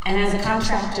And as a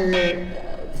contractor,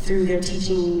 through their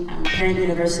teaching parent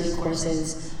university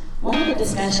courses, one of the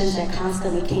discussions that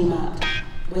constantly came up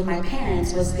with my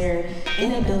parents was their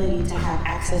inability to have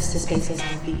access to spaces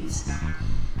like these.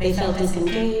 They felt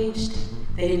disengaged,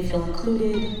 they didn't feel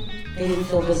included, they didn't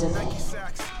feel visible.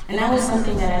 And that was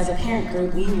something that as a parent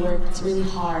group, we worked really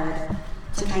hard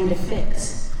to kind of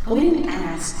fix. But we didn't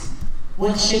ask,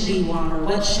 what should we want or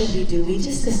what should we do? We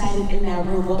just decided in that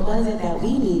room what was it that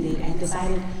we needed and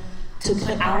decided to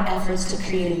put our efforts to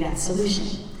creating that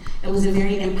solution. It was a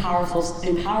very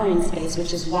empowering space,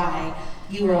 which is why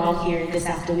you are all here this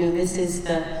afternoon. This is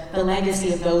the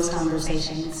legacy of those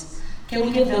conversations. Can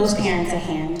we give those parents a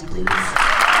hand, please?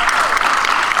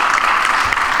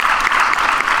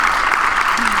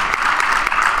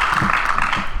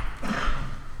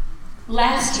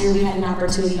 Last year, we had an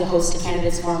opportunity to host a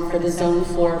candidates forum for the Zone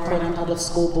 4 Portland Public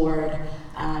School Board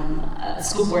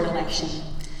election.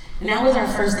 And that was our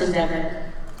first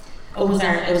endeavor. It was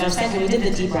our second. We did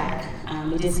the DBRAC.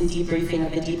 We did some debriefing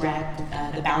of the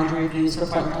DBRAC, the boundary reviews for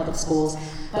Portland Public Schools.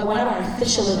 But one of our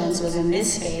official events was in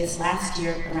this space last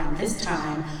year around this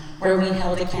time, where we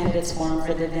held a candidates forum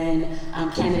for the then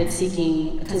candidate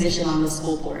seeking a position on the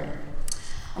school board.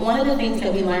 And one of the things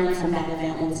that we learned from that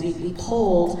event was we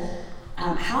polled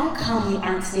how come we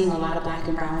aren't seeing a lot of Black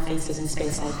and brown faces in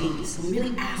space like these? We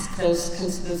really asked those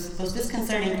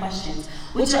disconcerting questions,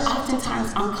 which are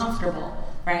oftentimes uncomfortable,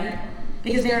 right?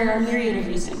 Because there are a myriad of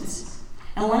reasons.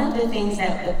 And one of the things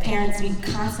that the parents we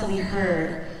constantly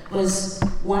heard was,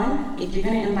 one, if you're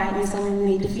gonna invite me somewhere, you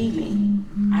need to feed me.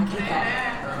 I get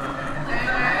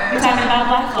that. We're talking about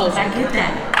Black folks, I get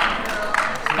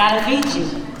that. Gotta feed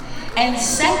you. And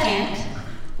second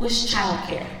was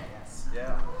childcare.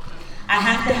 I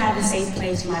have to have a safe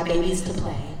place for my babies to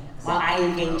play while I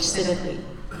engage civically.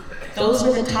 Those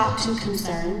were the top two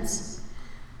concerns.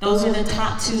 Those are the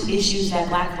top two issues that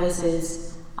Black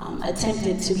Voices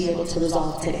attempted to be able to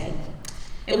resolve today.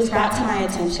 It was brought to my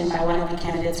attention by one of the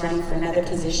candidates running for another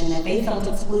position that they felt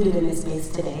excluded in this space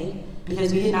today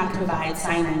because we did not provide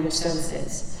sign language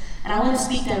services. And I want to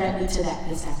speak directly to that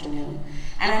this afternoon.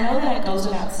 And I know that it goes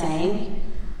without saying,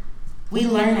 we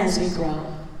learn as we grow.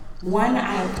 One,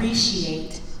 I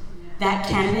appreciate that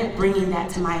candidate bringing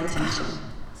that to my attention.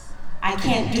 I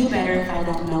can't do better if I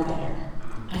don't know better.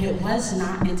 But it was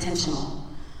not intentional.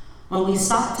 When we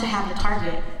sought to have a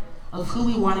target of who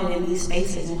we wanted in these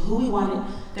spaces and who we wanted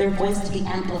their voice to be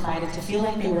amplified and to feel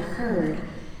like they were heard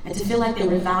and to feel like they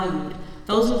were valued,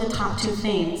 those were the top two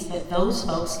things that those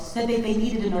folks said they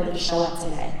needed in order to show up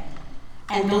today.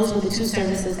 And those were the two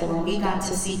services that when we got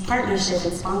to seek partnership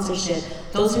and sponsorship,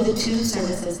 those were the two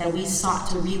services that we sought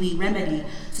to really remedy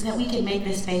so that we could make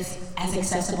this space as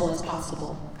accessible as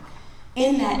possible.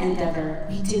 In that endeavor,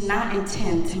 we did not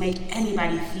intend to make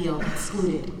anybody feel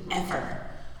excluded, ever.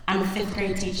 I'm a 5th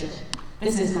grade teacher.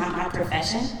 This is not my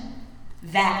profession.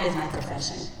 That is my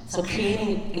profession. So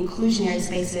creating inclusionary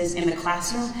spaces in the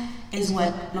classroom is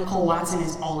what Nicole Watson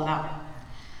is all about.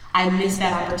 I missed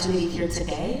that opportunity here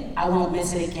today. I won't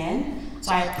miss it again.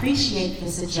 So I appreciate the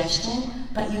suggestion,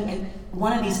 but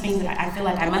one of these things that I feel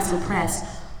like I must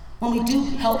impress, when we do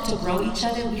help to grow each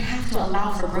other, we have to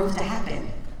allow for growth to happen.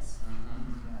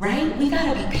 Right? We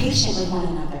gotta be patient with one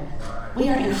another. We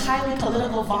are in highly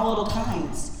political, volatile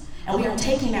times, and we are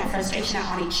taking that frustration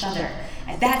out on each other.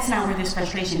 And that's not where this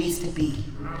frustration needs to be.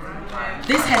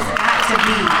 This has got to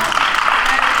be.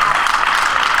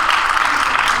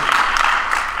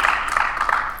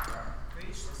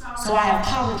 So I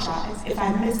apologize if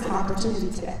I missed an opportunity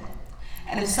today,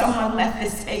 and if someone left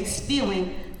this space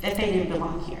feeling that they didn't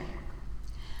belong here.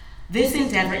 This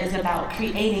endeavor is about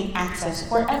creating access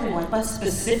for everyone, but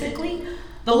specifically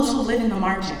those who live in the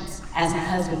margins, as my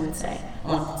husband would say.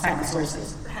 Well, cite my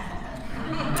sources.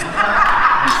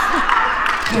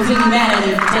 Because he'd be mad at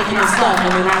me for taking his stuff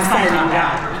and then not citing him.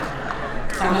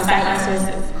 So I'm gonna cite my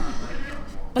sources.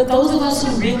 But those of us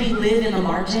who really live in the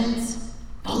margins,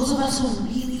 those of us who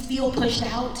really feel pushed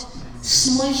out,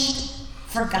 smushed,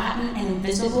 forgotten, and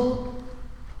invisible,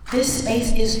 this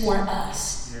space is for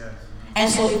us. Yes. And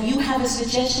so if you have a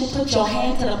suggestion, put your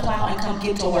hand to the plow and come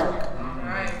get to work.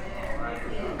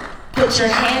 Put your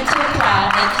hand to the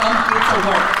plow and come get to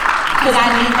work, because I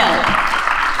need help.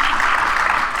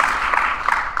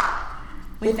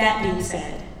 With that being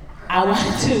said, I want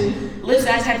to, listen,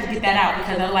 I just had to get that out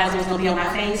because otherwise it was gonna be on my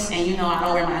face, and you know I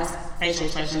don't wear my facial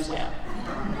expressions well.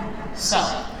 So,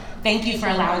 thank you for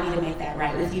allowing me to make that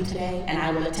right with you today, and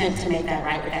I will attempt to make that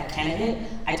right with that candidate.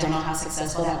 I don't know how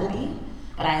successful that will be,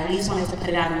 but I at least wanted to put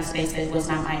it out in a space that it was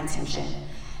not my intention,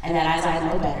 and that as I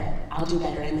know better, I'll do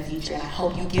better in the future, and I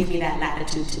hope you give me that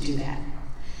latitude to do that.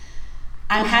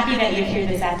 I'm happy that you're here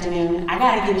this afternoon. I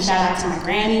gotta give a shout out to my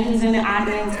Grammy who's in the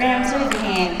audience. Grammy, raise your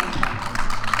hand.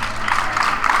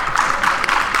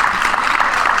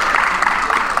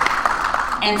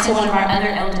 And to one of our other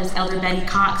elders, Elder Betty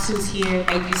Cox, who's here.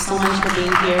 Thank you so much for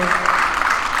being here.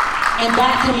 In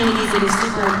Black communities, it is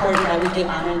super important that we give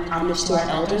homage to our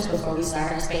elders before we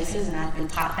start our spaces, and I've been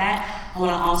taught that. I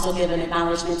want to also give an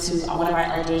acknowledgement to one of our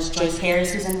elders, Joyce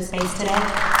Harris, who's in the space today.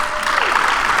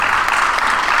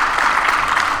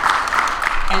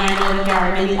 And I know that there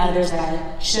are many others that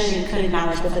I should and could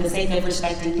acknowledge, but for the sake of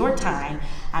respecting your time,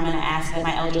 I'm going to ask that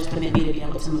my elders permit me to be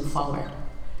able to move forward.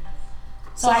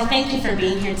 So I thank you for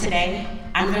being here today.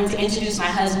 I'm going to introduce my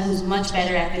husband, who's much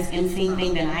better at this emceeing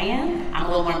thing than I am. I'm a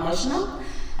little more emotional,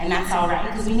 and that's all right,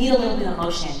 because we need a little bit of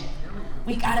emotion.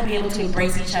 We gotta be able to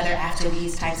embrace each other after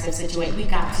these types of situations. We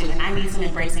got to, and I need some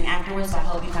embracing afterwards, so I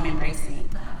hope you come embrace me.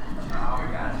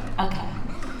 Okay.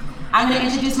 I'm gonna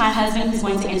introduce my husband, who's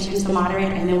going to introduce the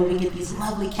moderator, and then when we get these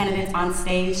lovely candidates on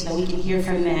stage so that we can hear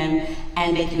from them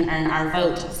and they can earn our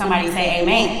vote. Somebody say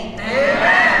amen.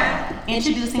 Amen.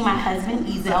 Introducing my husband,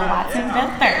 Ezel Watson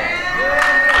III.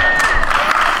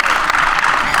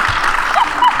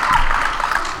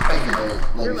 Thank you,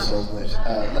 love you so much. I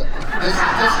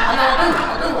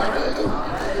do.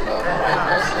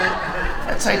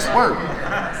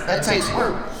 That takes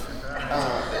work.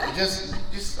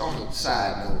 Just on the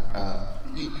side note,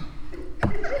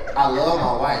 I love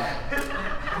my wife,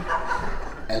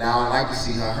 and I don't like to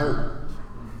see her hurt.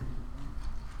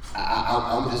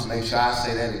 I'm gonna just make sure I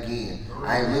say that again.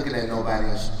 I ain't looking at nobody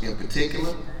in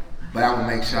particular, but I'm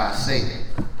gonna make sure I say it.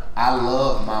 I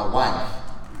love my wife,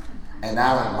 and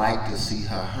I don't like to see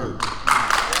her hurt.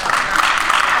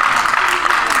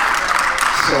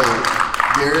 So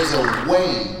there is a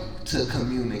way to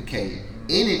communicate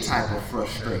any type of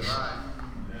frustration.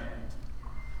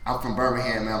 I'm from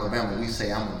Birmingham, Alabama. We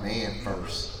say I'm a man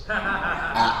first.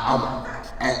 I'm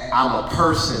a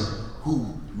person who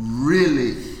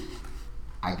really,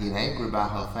 I get angry about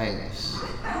her fast.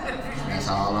 That's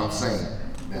all I'm saying.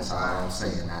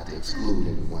 Not to exclude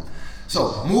anyone.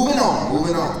 So moving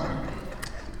on.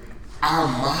 Our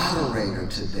moderator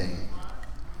today,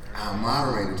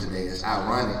 is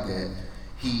ironic that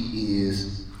he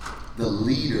is the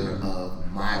leader of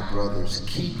My Brother's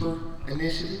Keeper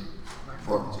initiative,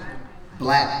 or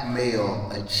Black Male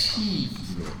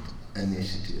Achievement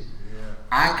Initiative.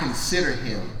 I consider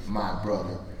him my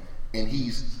brother, and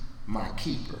he's my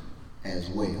keeper as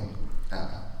well.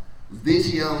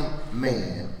 This young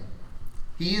man,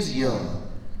 he is young,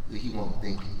 but he won't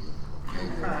think he's young,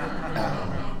 okay?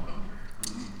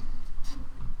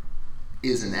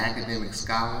 Is an academic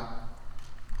scholar.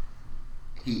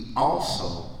 He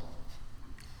also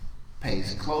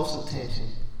pays close attention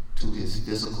to his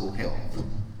physical health.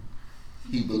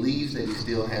 He believes that he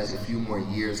still has a few more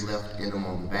years left in him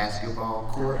on the basketball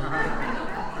court.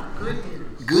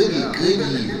 Good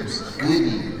years.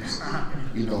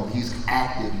 You know, he's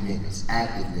active minutes.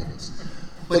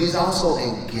 But he's also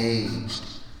engaged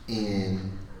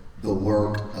in the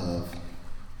work of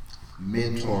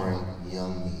mentoring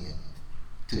young men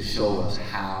to show us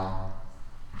how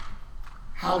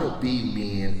to be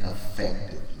men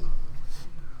effectively,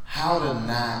 how to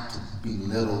not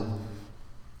belittle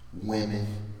women,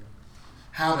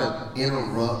 how to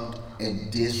interrupt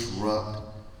and disrupt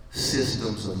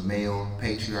systems of male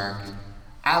patriarchy.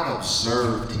 I've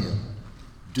observed him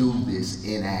do this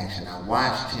in action. I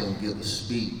watched him give a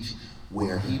speech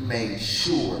where he made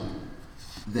sure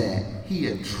that he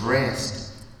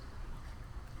addressed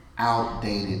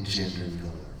outdated gender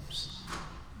norms.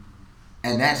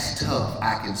 And that's tough,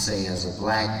 I can say, as a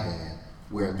Black man,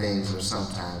 where things are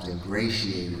sometimes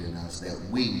ingratiated in us that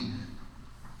we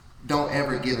don't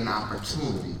ever get an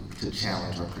opportunity to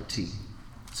challenge or critique.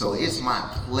 So it's my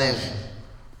pleasure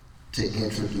to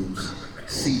introduce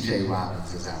C.J.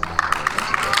 Robbins as our moderator.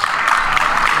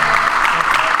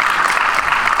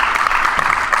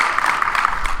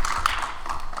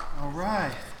 All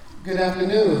right. Good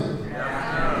afternoon.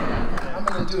 I'm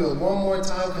going to do it one more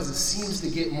time because it seems to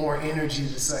get more energy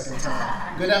the second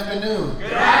time. Good afternoon.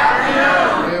 Good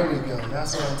afternoon. There we go.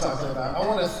 That's what I'm talking about. I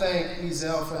want to thank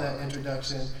Ezel for that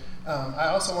introduction. I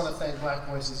also want to thank Black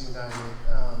Voices United.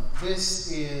 This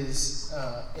is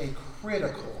a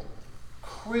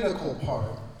critical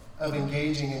part of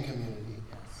engaging in community,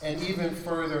 and even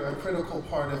further, a critical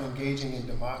part of engaging in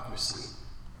democracy.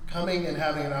 Coming and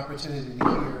having an opportunity to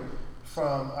hear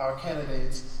from our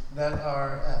candidates that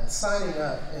are signing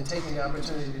up and taking the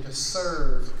opportunity to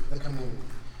serve the community.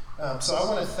 So I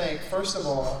want to thank, first of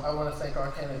all,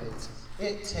 our candidates.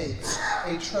 It takes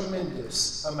a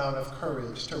tremendous amount of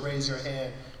courage to raise your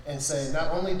hand and say,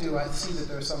 not only do I see that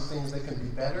there are some things that can be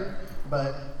better,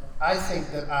 but I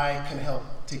think that I can help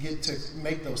to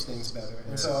make those things better.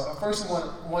 And so I first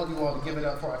want you all to give it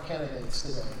up for our candidates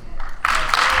today.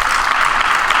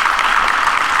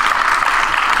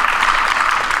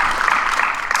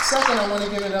 Second, I want to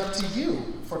give it up to you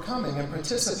for coming and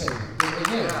participating.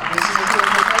 Again, this is a good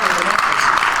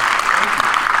democracy. Thank you.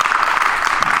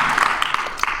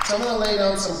 So I'm going to lay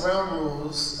down some ground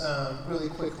rules really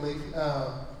quickly.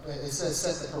 It says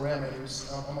set the parameters.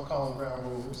 I'm going to call them ground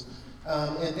rules.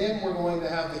 And then we're going to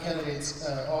have the candidates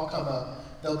all come up.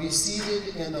 They'll be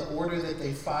seated in the order that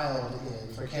they filed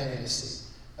in for candidacy.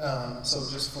 So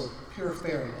just for pure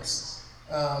fairness.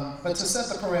 But to set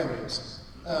the parameters.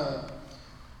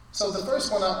 So the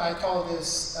first one, I call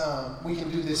this, we can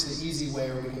do this the easy way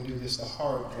or we can do this the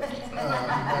hard way.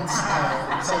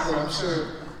 That's something I'm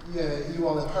sure you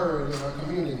all have heard in our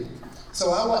community.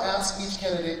 So I will ask each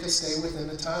candidate to stay within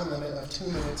the time limit of 2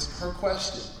 minutes per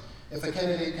question. If a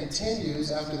candidate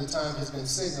continues after the time has been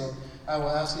signaled, I will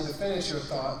ask you to finish your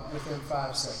thought within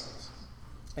 5 seconds.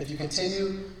 If you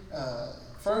continue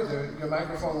further, your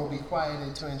microphone will be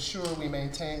quieted to ensure we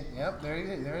maintain, yep, there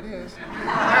it is.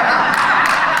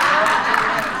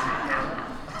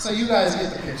 So you guys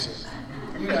get the picture.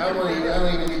 I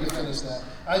don't even need to finish that.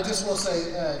 I just will say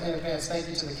in advance, thank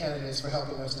you to the candidates for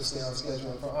helping us to stay on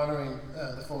schedule and for honoring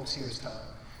the folks here's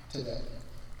time today,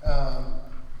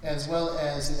 as well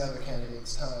as the other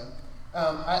candidates' time.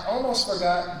 I almost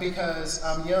forgot, because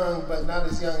I'm young, but not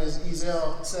as young as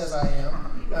Ezel says I am.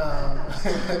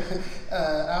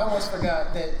 I almost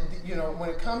forgot that, when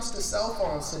it comes to cell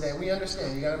phones today, we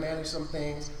understand you got to manage some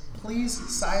things. Please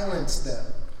silence them.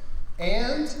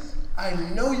 And I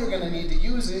know you're going to need to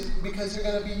use it because you're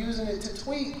going to be using it to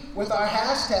tweet with our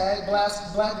hashtag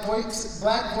Black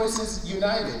Voices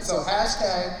United. So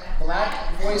hashtag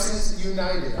Black Voices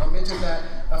United. I'll mention that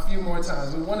a few more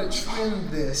times. We want to trim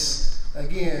this.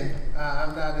 Again,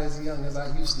 I'm not as young as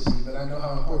I used to be, but I know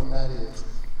how important that is.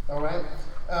 All right?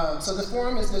 So the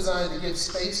forum is designed to give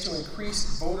space to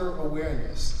increase voter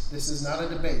awareness. This is not a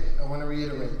debate. I want to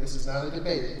reiterate, this is not a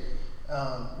debate.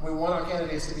 We want our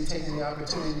candidates to be taking the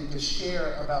opportunity to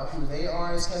share about who they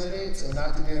are as candidates and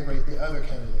not to denigrate the other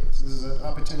candidates. This is an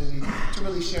opportunity to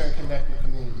really share and connect with the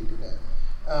community today.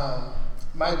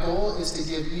 My goal is to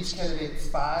give each candidate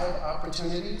 5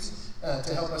 opportunities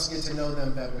to help us get to know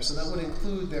them better. So that would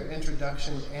include their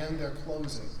introduction and their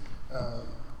closing.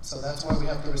 So that's why we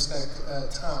have to respect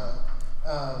time.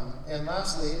 And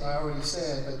lastly, I already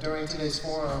said, but during today's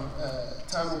forum,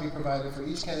 time will be provided for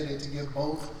each candidate to give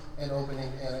both an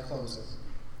opening and a closing.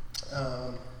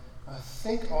 I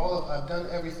think I've done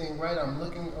everything right. I'm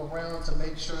looking around to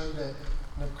make sure that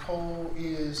Nicole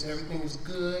everything is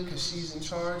good because she's in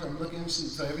charge. I'm looking,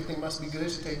 so everything must be good.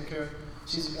 She's taking care of.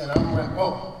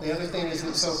 The other thing is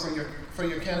that, so for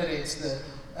your candidates, that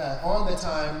on the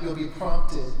time you'll be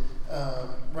prompted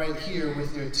right here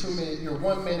with your 2 minute, your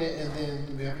 1 minute, and then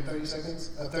do we have 30 seconds?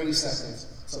 30 seconds.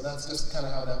 So that's just kind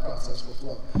of how that process will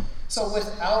flow. So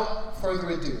without further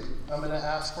ado, I'm going to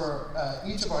ask for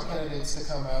each of our candidates to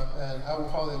come out, and I will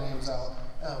call their names out.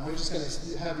 We're just going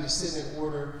to have you sit in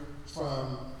order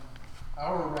from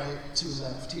our right to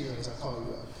left here as I call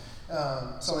you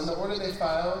up. So in the order they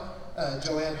filed,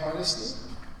 Joanne Hardesty,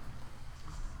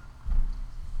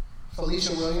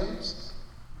 Felicia Williams,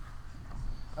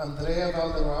 Andrea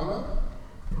Valderrama,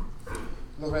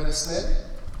 Loretta Smith,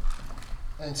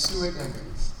 and Stuart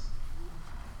Embreeze.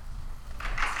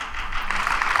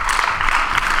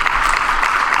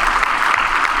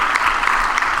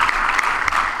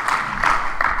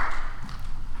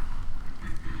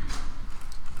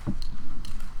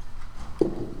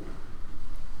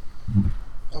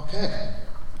 Okay.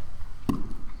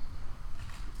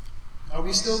 Are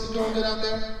we still doing good out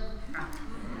there?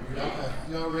 Okay.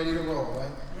 Y'all ready to roll,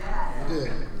 right? Yeah.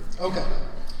 Good. Okay.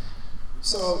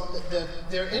 So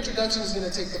their introduction is going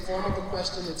to take the form of a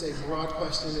question. It's a broad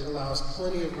question. It allows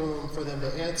plenty of room for them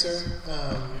to answer.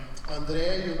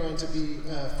 Andrea, you're going to be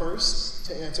first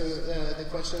to answer the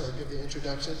question or give the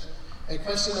introduction. And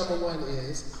question number 1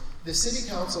 is, the City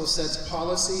Council sets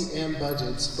policy and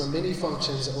budgets for many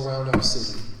functions around our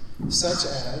city, such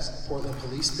as Portland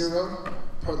Police Bureau,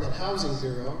 Portland Housing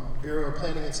Bureau, Bureau of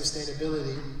Planning and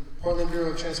Sustainability, Portland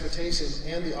Bureau of Transportation,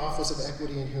 and the Office of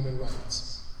Equity and Human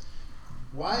Rights.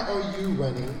 Why are you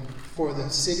running for the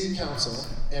City Council,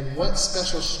 and what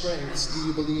special strengths do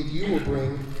you believe you will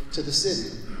bring to the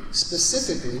city?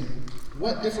 Specifically,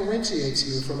 what differentiates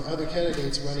you from other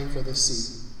candidates running for this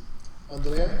seat?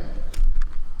 Andrea?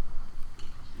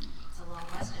 It's a long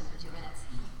question for 2 minutes.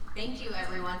 Thank you,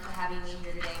 everyone, for having me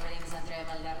here today. My name is Andrea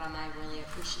Andrea Valderrama. I really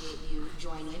appreciate you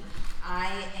joining.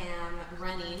 I am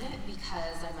running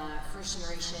because I'm a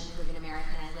first-generation Peruvian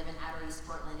American. I live in Outer East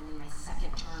Portland. I'm in my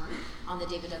second term on the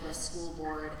David Douglas School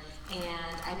Board,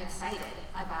 and I'm excited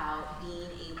about being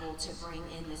able to bring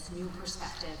in this new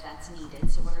perspective that's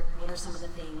needed. So what are some of the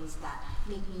things that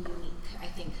make me unique? I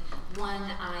think, one,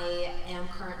 I am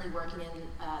currently working in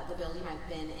the building. I've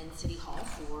been in City Hall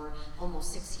for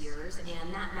almost 6 years,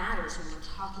 and that matters when we're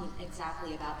talking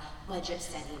exactly about budget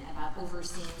setting, about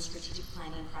overseeing strategic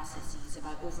planning processes,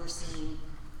 about overseeing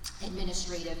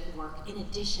administrative work in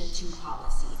addition to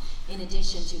policy, in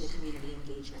addition to the community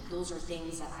engagement. Those are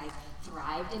things that I've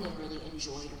thrived in and really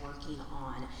enjoyed working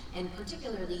on. And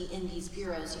particularly in these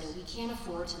bureaus, we can't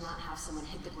afford to not have someone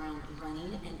hit the ground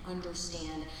running and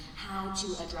understand how to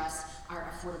address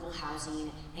our affordable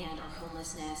housing and our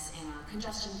homelessness and our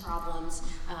congestion problems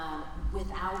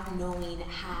without knowing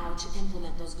how to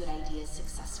implement those good ideas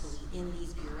successfully in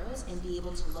these bureaus and be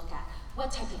able to look at what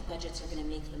type of budgets are going to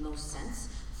make the most sense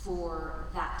for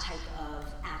that type of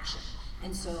action.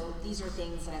 And so these are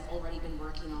things that I've already been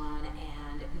working on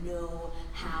and know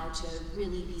how to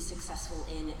really be successful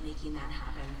in making that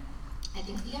happen. I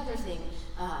think the other thing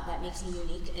that makes me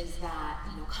unique is that,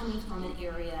 coming from an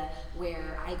area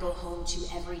where I go home to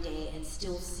every day and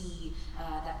still see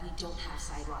that we don't have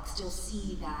sidewalks, still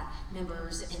see that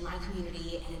members in my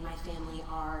community and in my family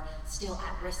are still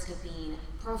at risk of being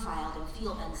profiled and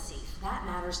feel unsafe. That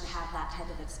matters to have that type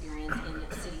of experience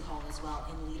in City Hall as well,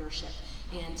 in leadership.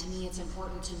 And to me, it's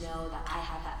important to know that I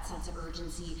have that sense of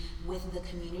urgency with the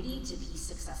community to be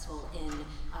successful in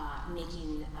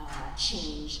making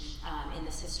change in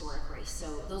this historic race.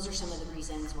 So those are some of the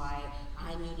reasons why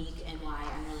I'm unique and why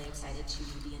I'm really excited to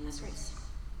be in this race.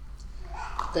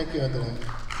 Thank you, Andrea.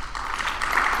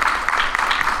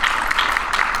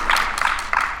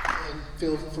 And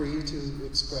feel free to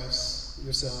express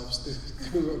yourselves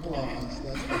through applause.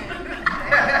 That's fine.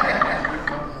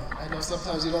 I know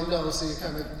sometimes you don't know, so you're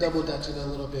kind of double dutching a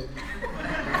little bit.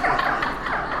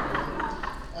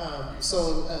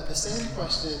 So the same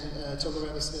question to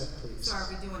Loretta Smith, please. So are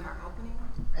we doing our opening?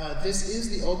 This is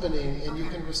the opening, and you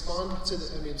can respond to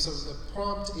so the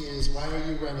prompt is, why are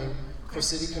you running for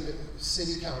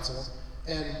city council,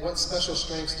 and what special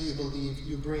strengths do you believe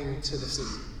you bring to the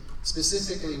city?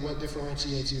 Specifically, what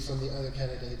differentiates you from the other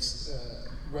candidates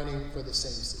running for the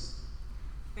same seat?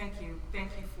 Thank you.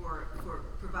 Thank you for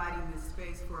providing this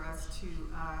space for us to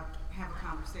have a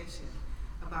conversation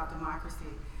about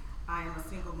democracy. I am a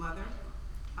single mother.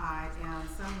 I am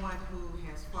someone who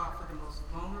has fought for the most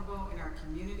vulnerable in our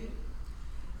community.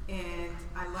 And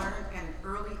I learned at an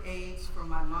early age from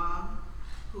my mom,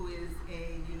 who is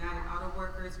a United Auto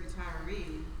Workers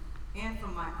retiree, and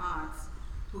from my aunts,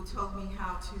 who told me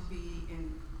how to be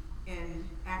and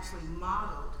actually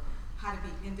modeled how to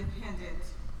be independent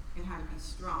and how to be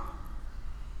strong.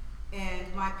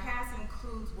 And my past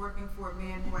includes working for a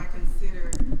man who I consider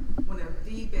one of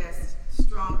the best,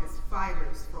 strongest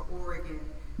fighters for Oregon,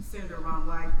 Senator Ron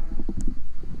Wyden.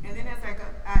 And then as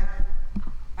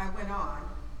I went on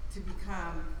to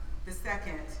become the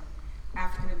second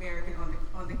African American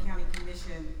on the county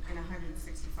commission in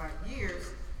 165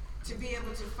 years, to be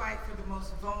able to fight for the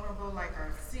most vulnerable, like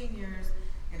our seniors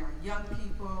and our young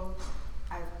people.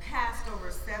 I've passed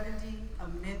over 70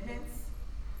 amendments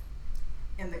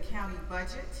in the county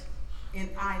budget, and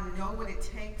I know what it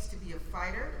takes to be a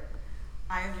fighter.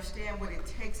 I understand what it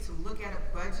takes to look at a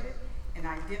budget and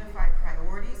identify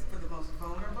priorities for the most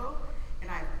vulnerable, and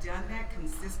I've done that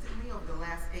consistently over the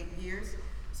last 8 years.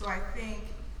 So I think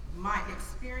my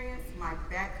experience, my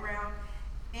background,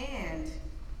 and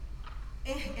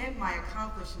my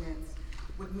accomplishments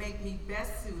would make me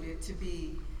best suited to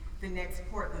be the next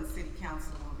Portland City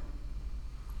Councilwoman.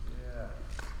 Yeah.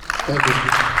 Thank you.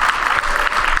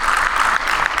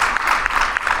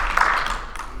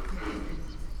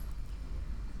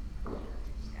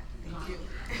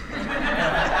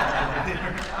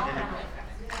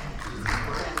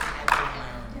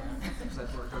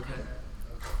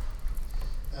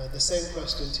 The same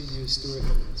question to you, Stuart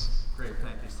Emmons. Great,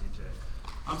 thank you, CJ.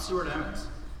 I'm Stuart Emmons,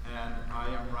 and I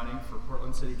am running for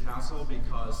Portland City Council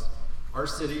because our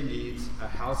city needs a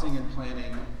housing and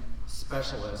planning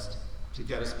specialist to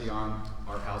get us beyond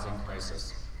our housing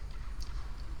crisis.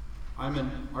 I'm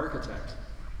an architect,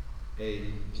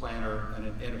 a planner, and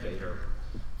an innovator.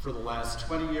 For the last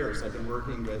 20 years, I've been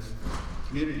working with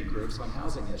community groups on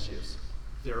housing issues.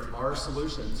 There are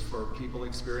solutions for people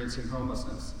experiencing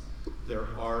homelessness. There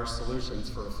are solutions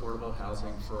for affordable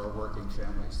housing for our working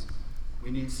families. We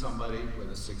need somebody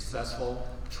with a successful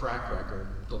track record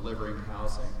delivering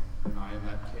housing, and I am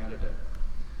that candidate.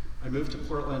 I moved to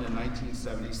Portland in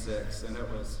 1976, and it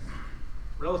was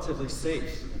relatively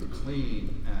safe and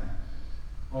clean, and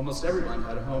almost everyone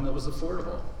had a home that was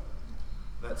affordable.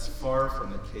 That's far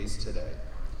from the case today.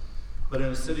 But in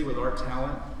a city with our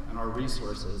talent and our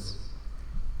resources,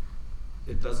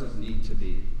 it doesn't need to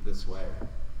be this way.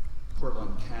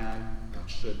 Portland can and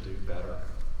should do better.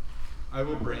 I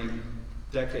will bring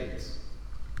decades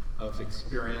of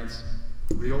experience,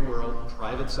 real-world,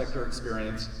 private sector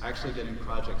experience, actually getting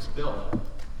projects built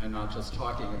and not just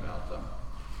talking about them.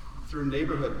 Through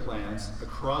neighborhood plans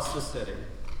across the city,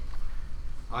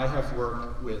 I have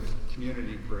worked with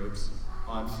community groups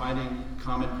on finding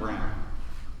common ground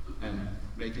and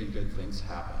making good things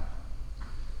happen.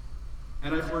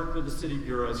 And I've worked with the city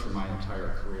bureaus for my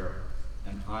entire career,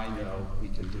 and I know we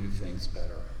can do things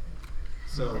better.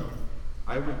 So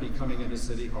I would be coming into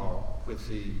City Hall with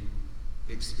the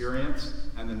experience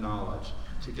and the knowledge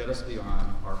to get us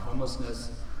beyond our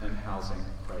homelessness and housing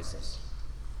crisis.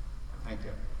 Thank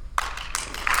you.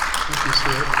 Thank you,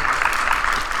 Stuart.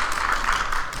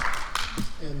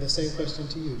 And the same question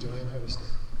to you, Joanne Hardesty.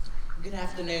 Good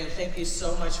afternoon. Thank you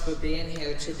so much for being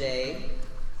here today.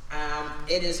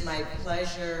 It is my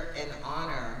pleasure and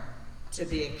honor to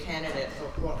be a candidate for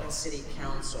Portland City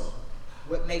Council.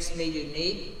 What makes me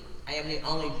unique, I am the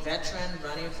only veteran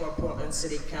running for Portland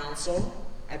City Council.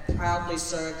 I proudly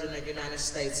served in the United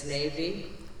States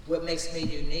Navy. What makes me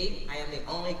unique, I am the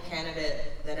only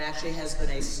candidate that actually has been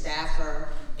a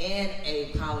staffer and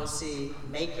a policy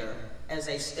maker as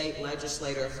a state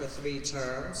legislator for 3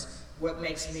 terms. What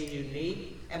makes me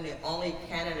unique, I'm the only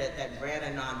candidate that ran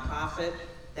a nonprofit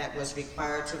that was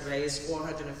required to raise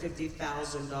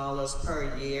 $450,000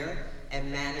 per year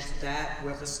and managed that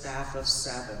with a staff of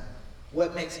 7.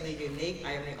 What makes me unique,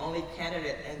 I am the only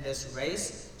candidate in this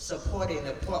race supporting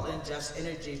the Portland Just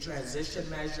Energy Transition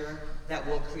Measure that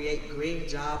will create green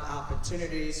job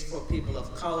opportunities for people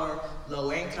of color,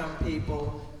 low-income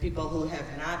people, people who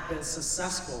have not been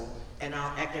successful in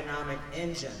our economic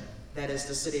engine that is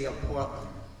the city of Portland.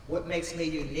 What makes me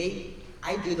unique,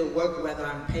 I do the work whether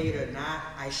I'm paid or not.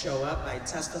 I show up, I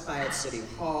testify at City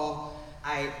Hall,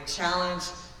 I challenge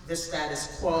the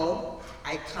status quo,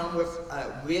 I come with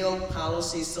real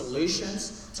policy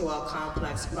solutions to our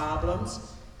complex problems,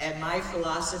 and my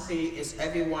philosophy is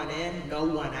everyone in, no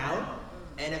one out.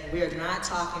 And if we're not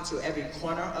talking to every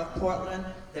corner of Portland,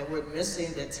 then we're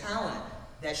missing the talent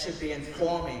that should be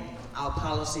informing our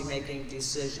policy-making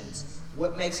decisions.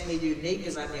 What makes me unique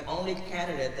is I'm the only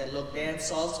candidate that looked Dan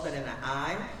Saltzman in the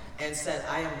eye and said,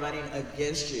 I am running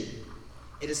against you.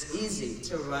 It is easy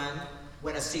to run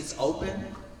when a seat's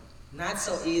open, not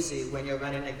so easy when you're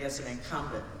running against an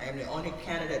incumbent. I am the only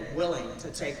candidate willing to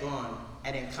take on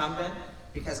an incumbent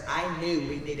because I knew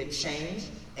we needed change,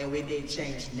 and we need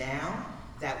change now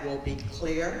that will be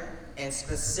clear and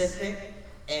specific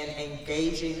and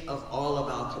engaging of all of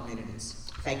our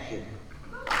communities. Thank you.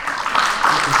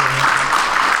 Thank you, Joanne.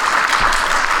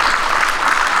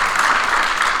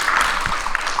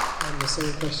 And the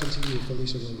same question to you,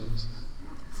 Felicia Williams.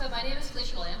 So my name is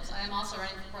Felicia Williams. I am also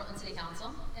running for Portland City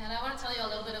Council, and I want to tell you a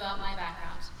little bit about my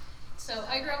background. So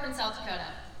I grew up in South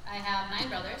Dakota. I have 9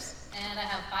 brothers, and I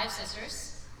have 5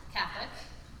 sisters, Catholic.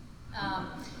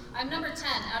 I'm number 10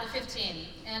 out of 15,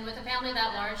 and with a family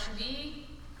that large, we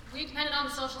depended on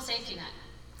the social safety net.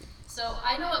 So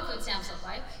I know what food stamps look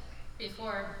like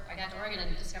before I got to Oregon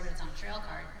and discovered it's on a trail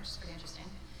card, which is pretty interesting.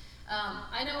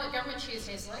 I know what government cheese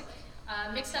tastes like.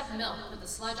 Mixed up milk with the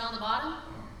sludge on the bottom,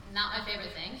 not my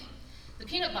favorite thing. The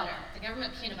peanut butter, the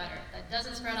government peanut butter, that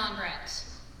doesn't spread on bread.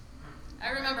 I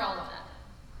remember all of that.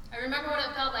 I remember what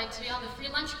it felt like to be on the free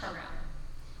lunch program.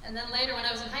 And then later when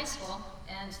I was in high school,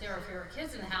 and there were fewer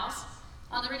kids in the house,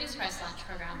 on the reduced price lunch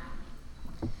program.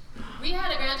 We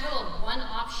had a grand total of 1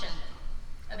 option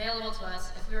available to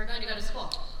us if we were going to go to school.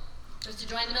 It was to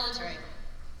join the military.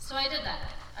 So I did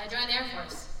that. I joined the Air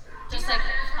Force, just like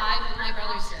 5 of my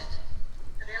brothers did.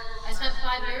 I spent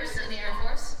 5 years in the Air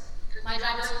Force. My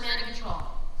job was command and control.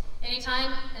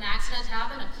 Anytime an accident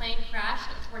happened, a plane crashed,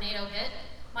 a tornado hit,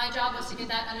 my job was to get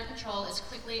that under control as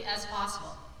quickly as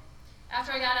possible.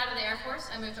 After I got out of the Air Force,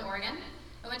 I moved to Oregon.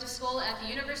 I went to school at the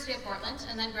University of Portland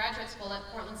and then graduate school at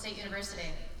Portland State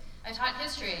University. I taught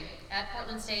history at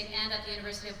Portland State and at the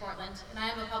University of Portland, and I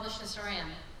am a published historian.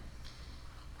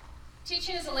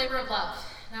 Teaching is a labor of love.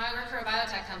 Now I work for a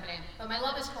biotech company, but my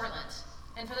love is Portland.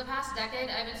 And for the past decade,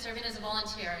 I've been serving as a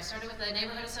volunteer. I started with the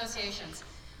neighborhood associations.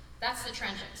 That's the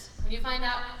trenches. When you find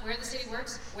out where the city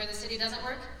works, where the city doesn't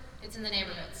work, it's in the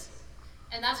neighborhoods.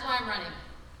 And that's why I'm running.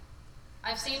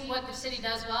 I've seen what the city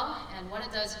does well and what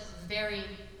it does very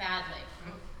badly.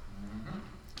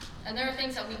 And there are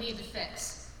things that we need to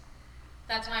fix.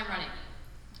 That's why I'm running.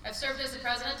 I've served as the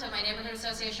president of my neighborhood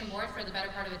association board for the better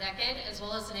part of a decade, as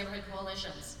well as the neighborhood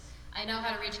coalitions. I know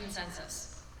how to reach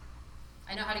consensus.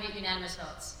 I know how to get unanimous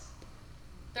votes.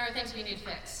 There are things we need to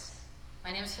fix.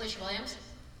 My name is Felicia Williams.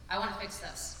 I want to fix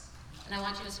this, and I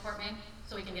want you to support me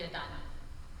so we can get it done.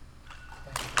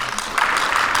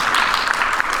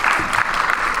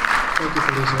 Thank you,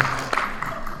 Felicia.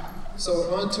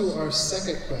 So on to our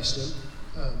second question.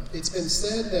 It's been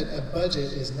said that a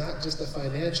budget is not just a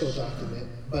financial document,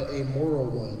 but a moral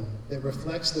one that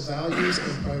reflects the values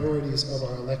and priorities of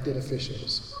our elected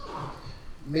officials.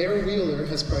 Mayor Wheeler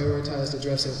has prioritized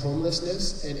addressing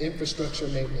homelessness and infrastructure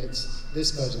maintenance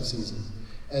this budget season.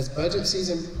 As budget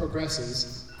season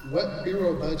progresses, what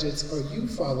Bureau budgets are you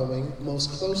following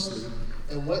most closely,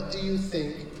 and what do you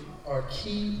think are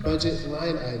key budget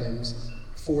line items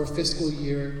for fiscal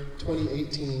year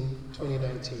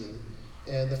 2018-2019?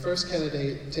 And the first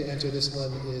candidate to answer this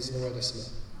one is Loretta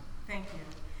Smith. Thank you.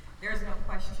 There's no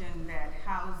question that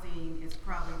housing is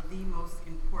probably the most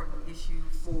important issue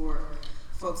for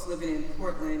folks living in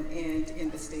Portland and in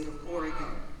the state of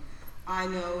Oregon. I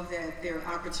know that there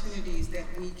are opportunities that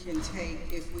we can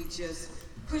take if we just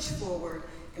push forward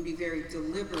and be very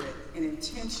deliberate and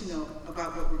intentional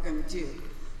about what we're going to do.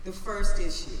 The first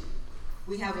issue,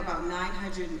 we have about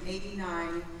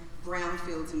 989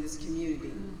 brownfields in this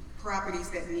community, properties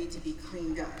that need to be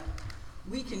cleaned up.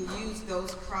 We can use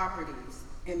those properties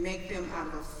and make them out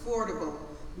of affordable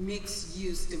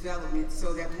mixed-use development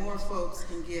so that more folks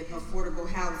can get affordable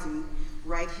housing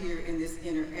right here in this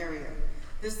inner area.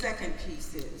 The second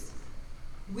piece is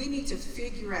we need to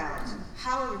figure out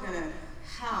how we're going to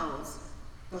house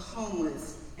the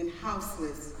homeless and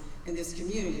houseless in this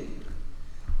community.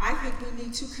 I think we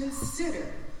need to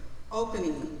consider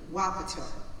opening Wapato.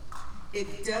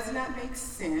 It does not make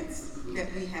sense that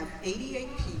we have 88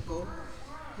 people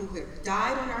who have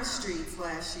died on our streets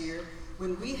last year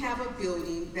when we have a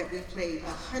building that we paid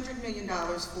 $100 million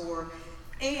for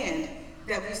and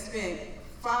that we spent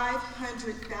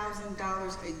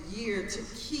 $500,000 a year to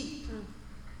keep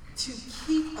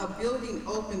a building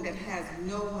open that has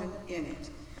no one in it.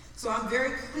 So I'm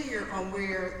very clear on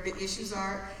where the issues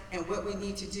are and what we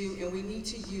need to do, and we need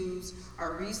to use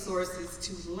our resources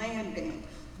to land bank.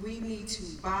 We need to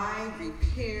buy,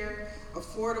 repair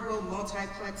affordable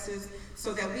multiplexes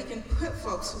so that we can put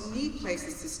folks who need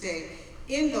places to stay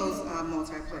in those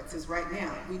multiplexes right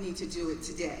now. We need to do it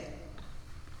today.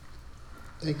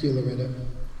 Thank you, Loretta.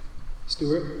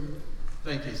 Stuart?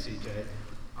 Thank you, CJ.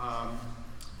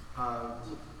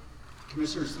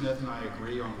 Commissioner Smith and I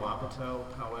agree on Wapato.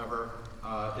 However,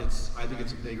 I think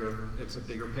it's a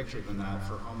bigger picture than that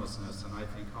for homelessness. And I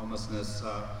think homelessness,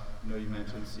 you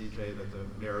mentioned, CJ, that the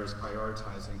mayor is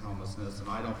prioritizing homelessness, and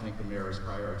I don't think the mayor is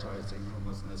prioritizing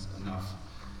homelessness enough.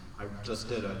 I just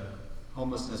did a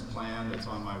homelessness plan that's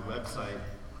on my website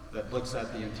that looks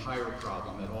at the entire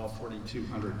problem, at all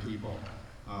 4,200 people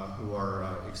who are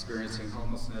experiencing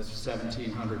homelessness,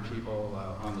 1,700 people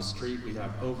on the street. We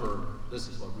have this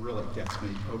is what really gets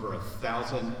me, over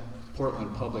 1,000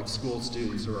 Portland public school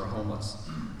students who are homeless.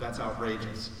 That's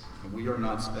outrageous. And we are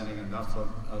not spending enough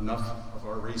of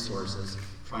our resources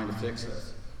trying to fix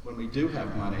this. When we do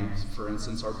have money, for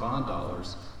instance, our bond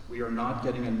dollars, we are not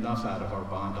getting enough out of our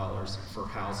bond dollars for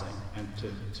housing and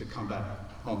to combat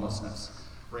homelessness.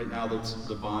 Right now,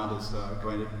 the bond is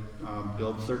going to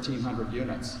build 1,300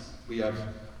 units. We have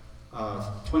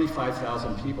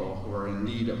 25,000 people who are in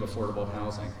need of affordable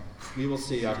housing. We will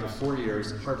see after 4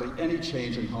 years hardly any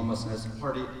change in homelessness,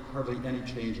 hardly any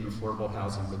change in affordable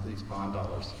housing with these bond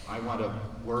dollars. I want to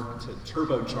work to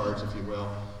turbocharge, if you will,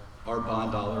 our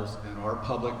bond dollars and our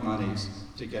public monies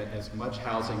to get as much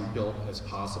housing built as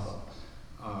possible.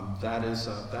 That is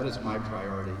my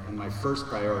priority, and my first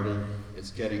priority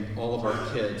is getting all of our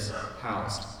kids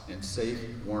housed in safe,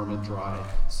 warm, and dry.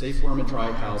 Safe, warm, and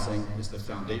dry housing is the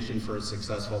foundation for a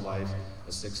successful life,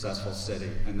 a successful city,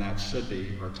 and that should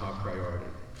be our top priority.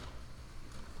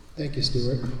 Thank you,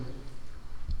 Stuart.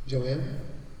 Joanne?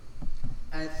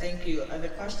 Thank you. The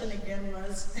question again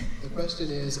was? The question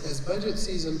is, as budget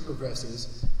season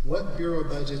progresses, what Bureau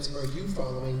budgets are you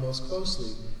following most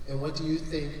closely, and what do you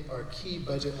think are key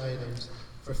budget items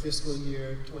for fiscal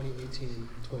year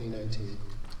 2018-2019?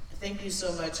 Thank you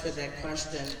so much for that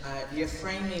question. Your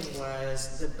framing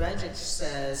was, the budget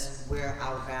says where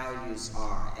our values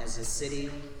are as a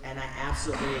city, and I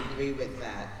absolutely agree with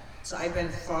that. So I've been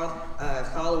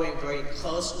following very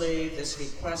closely this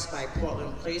request by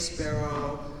Portland Police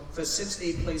Bureau for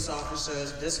 60 police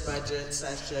officers this budget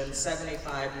session,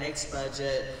 75 next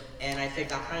budget, and I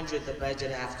think 100 the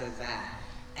budget after that.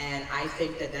 And I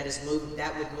think that that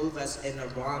would move us in the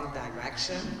wrong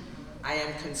direction. I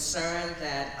am concerned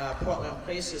that Portland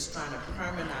Police is trying to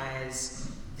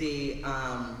permanentize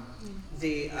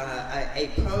a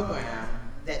program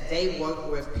that they work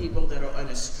with people that are on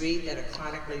the street that are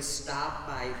chronically stopped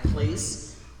by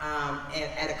police, and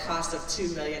at a cost of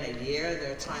 $2 million a year.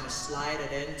 They're trying to slide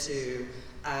it into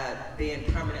being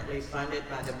permanently funded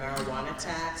by the marijuana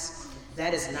tax.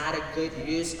 That is not a good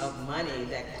use of money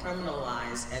that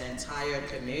criminalizes an entire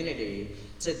community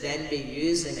to then be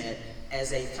using it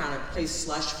as a kind of police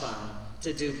slush fund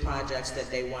to do projects that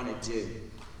they want to do.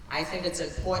 I think it's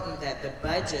important that the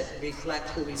budget reflect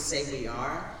who we say we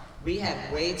are. We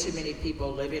have way too many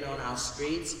people living on our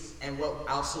streets, and what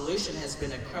our solution has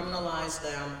been to criminalize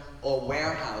them or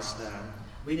warehouse them.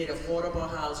 We need affordable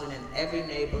housing in every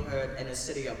neighborhood in the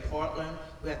city of Portland.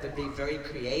 We have to be very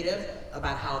creative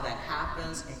about how that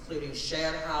happens, including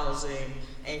shared housing,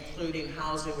 including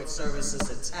housing with services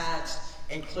attached,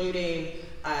 including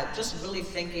just really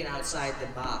thinking outside the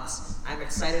box. I'm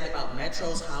excited about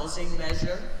Metro's housing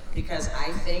measure because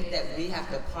I think that we have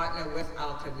to partner with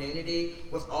our community,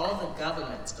 with all the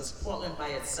governments, because Portland by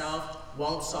itself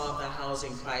won't solve the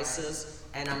housing crisis.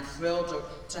 And I'm thrilled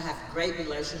to have great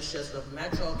relationships with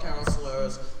Metro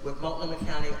councilors, with Multnomah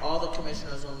County, all the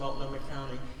commissioners on Multnomah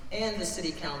County, and the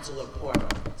City Council of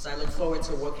Portland. So I look forward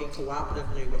to working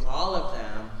cooperatively with all of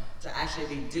them to actually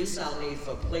reduce our need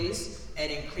for police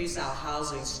and increase our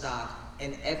housing stock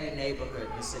in every neighborhood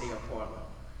in the city of Portland.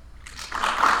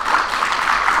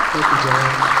 Thank you,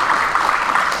 Joanne.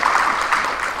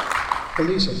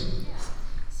 Felicia.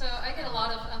 So I get a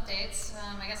lot of updates.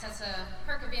 I guess that's a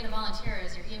perk of being a volunteer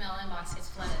is your email inbox gets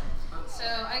flooded. So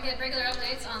I get regular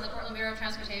updates on the Portland Bureau of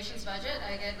Transportation's budget.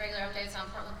 I get regular updates on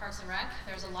Portland Parks and Rec.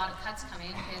 There's a lot of cuts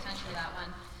coming. Pay attention to that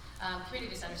one.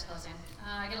 Community centers closing.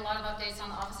 I get a lot of updates on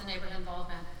the Office of Neighborhood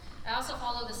Involvement. I also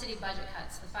follow the city budget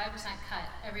cuts, the 5% cut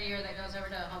every year that goes over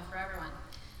to Home for Everyone.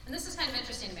 And this is kind of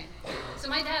interesting to me. So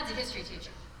my dad's a history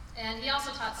teacher, and he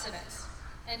also taught civics.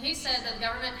 And he said that the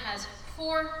government has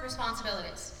 4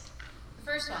 responsibilities. The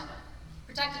first one,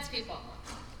 protect its people.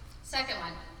 Second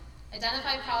one,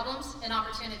 identify problems and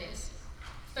opportunities.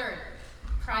 Third,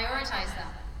 prioritize them.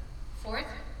 Fourth,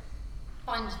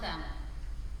 fund them.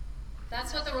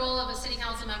 That's what the role of a city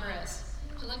council member is,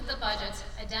 to look at the budgets,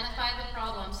 identify the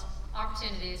problems,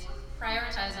 opportunities,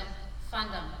 prioritize them,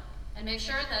 fund them, and make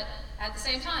sure that at the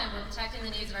same time we're protecting the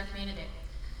needs of our community.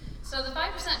 So the 5%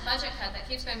 budget cut that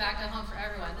keeps going back to Home for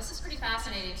Everyone, this is pretty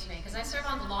fascinating to me because I serve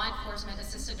on the Law Enforcement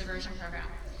Assisted Diversion Program.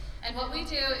 And what we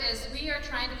do is we are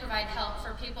trying to provide help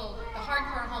for people, the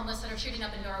hardcore homeless that are shooting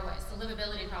up in doorways, the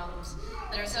livability problems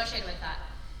that are associated with that.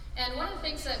 And one of the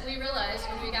things that we realized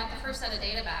when we got the first set of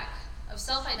data back of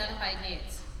self-identified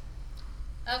needs,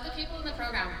 of the people in the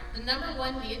program, the number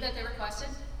 1 need that they requested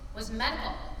was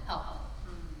medical help.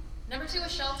 Number 2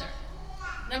 was shelter.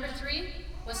 Number 3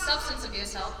 was substance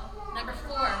abuse help. Number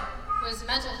 4 was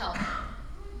mental health.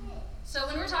 So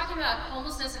when we're talking about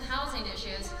homelessness and housing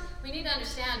issues, we need to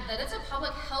understand that it's a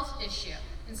public health issue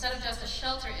instead of just a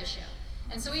shelter issue.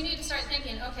 And so we need to start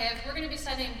thinking, okay, if we're going to be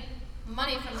sending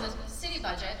money from the city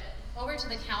budget over to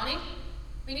the county,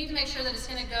 we need to make sure that it's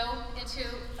going to go into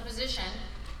a position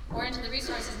or into the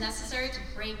resources necessary to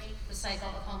break the cycle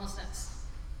of homelessness.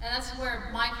 And that's where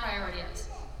my priority is.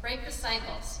 Break the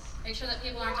cycles. Make sure that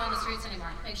people aren't on the streets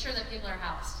anymore. Make sure that people are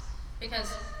housed.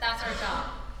 Because that's our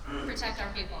job. Protect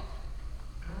our people.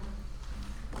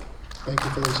 Thank you,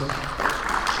 Felicia.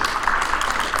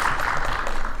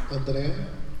 Andrea?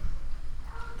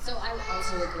 So I would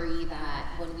also agree that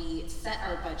when we set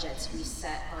our budgets, we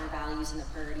set our values and the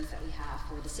priorities that we have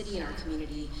for the city and our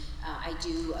community. I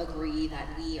do agree that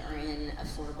we are in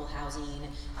affordable housing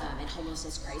and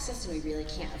homelessness crisis, and we really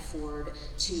can't afford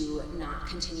to not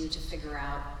continue to figure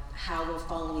out how we're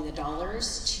following the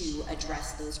dollars to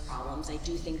address those problems. I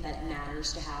do think that it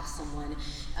matters to have someone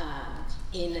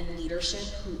in leadership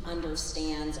who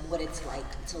understands what it's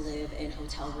like to live in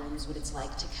hotel rooms, what it's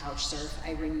like to couch surf.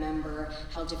 I remember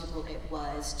how difficult it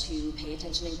was to pay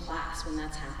attention in class when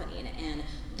that's happening, and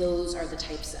those are the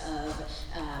types of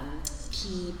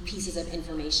key pieces of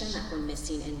information that we're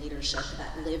missing in leadership,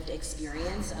 that lived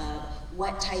experience of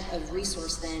what type of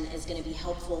resource then is going to be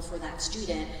helpful for that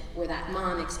student or that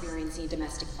mom experiencing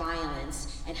domestic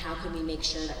violence, and how can we make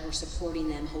sure that we're supporting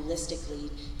them holistically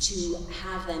to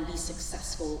have them be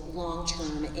successful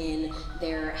long-term in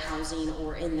their housing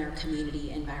or in their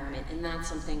community environment. And that's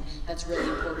something that's really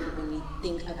important when we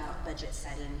think about budget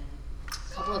setting.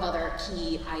 A couple of other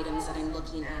key items that I'm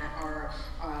looking at are,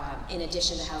 in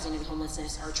addition to housing and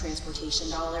homelessness, are transportation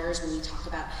dollars. When we talk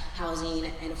about housing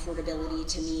and affordability,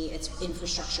 to me, it's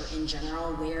infrastructure in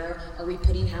general. Where are we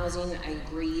putting housing? I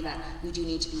agree that we do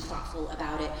need to be thoughtful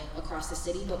about it across the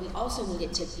city, but we also need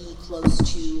it to be close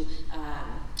to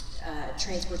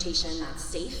transportation that's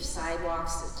safe,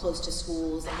 sidewalks close to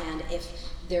schools, and if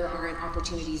there aren't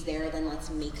opportunities there, then let's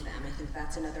make them. I think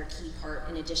that's another key part.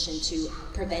 In addition to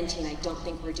preventing, I don't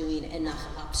think we're doing enough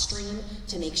upstream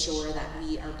to make sure that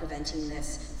we are preventing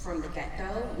this from the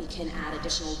get-go. We can add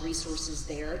additional resources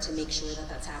there to make sure that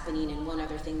that's happening. And one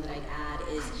other thing that I'd add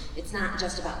is it's not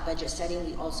just about budget setting.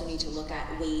 We also need to look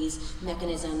at ways,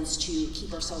 mechanisms to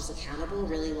keep ourselves accountable,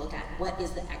 really look at what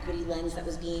is the equity lens that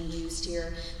was being used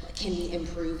here. Can we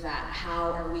improve that?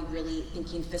 How are we really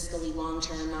thinking fiscally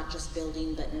long-term, not just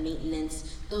building, but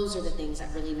maintenance? Those are the things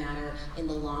that really matter in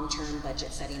the long-term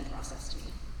budget setting process to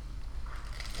me.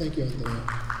 Thank you, Anthony.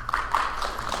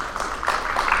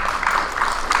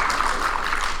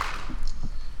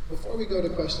 Before we go to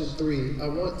question 3, I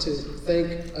want to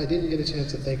I didn't get a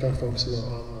chance to thank our folks who are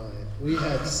online. We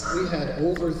had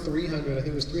over 300, I think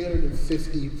it was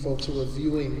 350 folks who were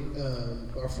viewing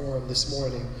our forum this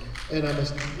morning. And give it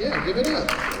up. Give it up.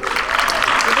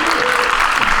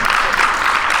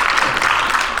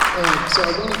 So I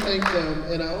want to thank them,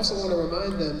 and I also want to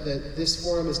remind them that this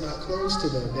forum is not closed to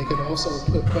them. They can also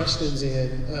put questions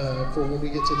in for when we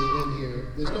get to the end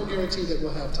here. There's no guarantee that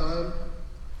we'll have time.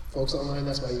 Folks online,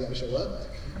 that's why you got to show up.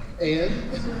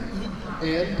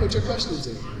 And put your questions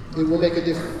in. It will make a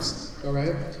difference, all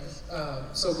right?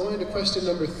 So going to question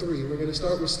number 3, we're going to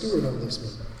start with Stuart on this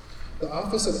one. The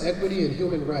Office of Equity and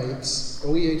Human Rights,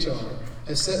 OEHR,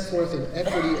 has set forth an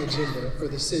equity agenda for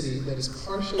the city that is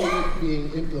partially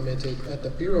being implemented at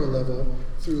the bureau level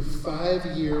through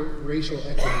 5-year racial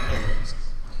equity plans.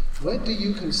 What do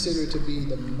you consider to be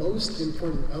the most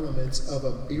important elements of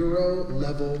a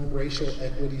bureau-level racial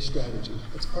equity strategy?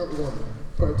 That's part 1.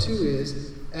 Part 2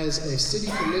 is, as a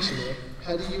city commissioner,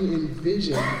 how do you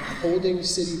envision holding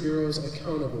city bureaus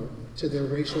accountable to their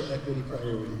racial equity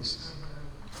priorities?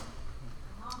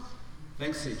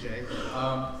 Thanks, CJ.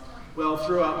 Well,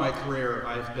 throughout my career,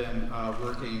 I've been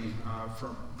working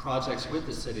for projects with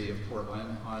the city of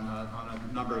Portland on a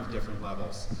number of different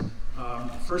levels.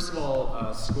 First of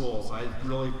all, schools. I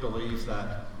really believe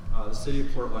that the city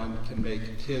of Portland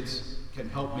can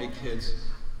help make kids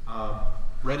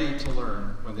ready to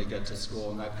learn when they get to school,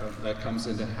 and that comes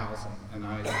into housing. And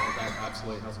that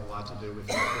absolutely has a lot to do with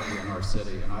equity in our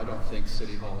city. And I don't think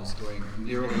City Hall is doing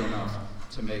nearly enough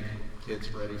to make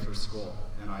kids ready for school.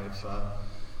 And I've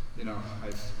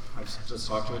just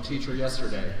talked to a teacher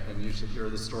yesterday, and you should hear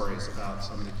the stories about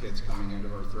some of the kids coming into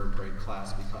our 3rd grade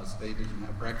class because they didn't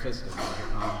have breakfast and they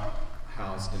were not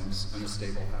housed in a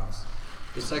stable house.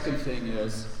 The second thing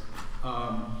is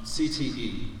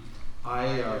CTE.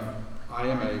 I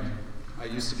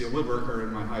used to be a woodworker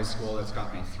in my high school. That's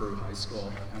got me through high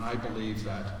school, and I believe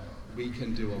that we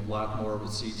can do a lot more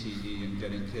with CTE and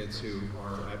getting kids who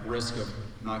are at risk of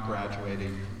not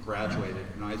graduated.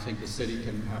 And I think the city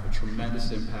can have a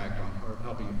tremendous impact on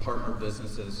helping partner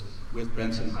businesses with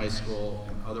Benson High School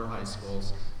and other high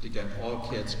schools to get all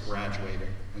kids graduated.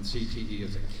 And CTE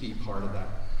is a key part of that.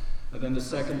 And then the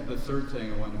third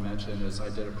thing I want to mention is I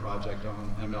did a project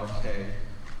on MLK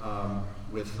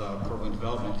with Portland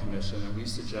Development Commission, and we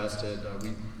suggested,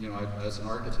 as an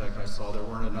architect, I saw there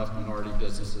weren't enough minority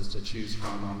businesses to choose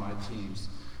from on my teams.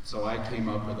 So I came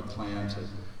up with a plan to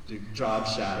do job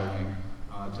shadowing,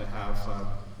 to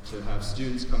have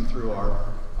students come through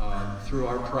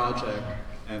our project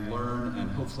and learn,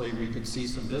 and hopefully we could see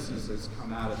some businesses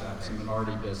come out of that, some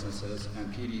minority businesses.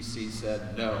 And PDC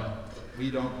said, no,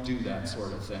 we don't do that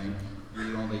sort of thing.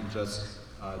 We only just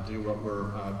do what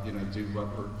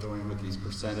we're doing with these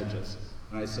percentages.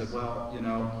 And I said, well,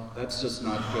 that's just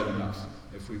not good enough.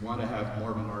 If we want to have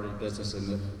more minority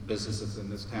businesses in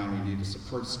this town, we need to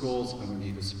support schools and we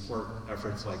need to support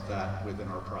efforts like that within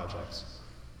our projects.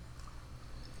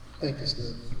 Thank you,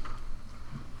 Steve.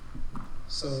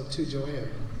 So to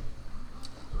Joanne.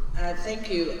 Thank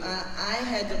you. I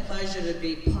had the pleasure to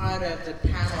be part of the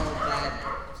panel that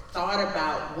thought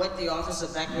about what the Office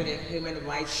of Equity and Human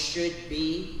Rights should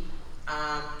be,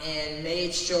 and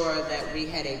made sure that we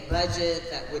had a budget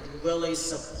that would really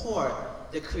support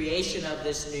the creation of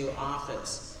this new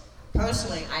office.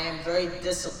 Personally, I am very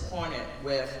disappointed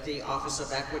with the Office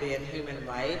of Equity and Human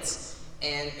Rights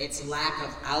and its lack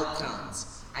of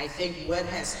outcomes. I think what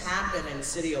has happened in the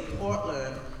city of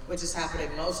Portland, which has happened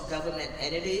in most government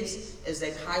entities, is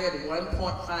they've hired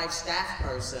 1.5 staff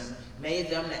person, made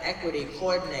them the equity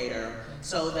coordinator,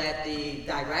 so that the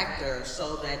director,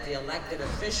 so that the elected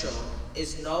official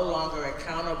is no longer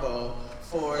accountable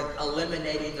for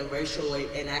eliminating the racially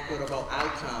inequitable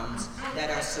outcomes that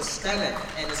are systemic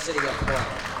in the city of Portland.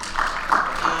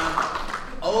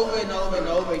 Over and over and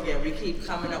over again, we keep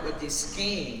coming up with these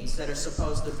schemes that are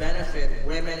supposed to benefit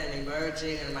women and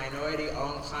emerging and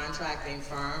minority-owned contracting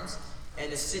firms,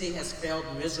 and the city has failed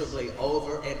miserably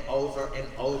over and over and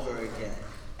over again.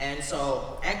 And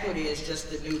so equity is just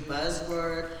the new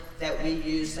buzzword that we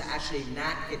use to actually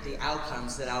not get the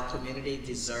outcomes that our community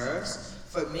deserves.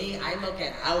 For me, I look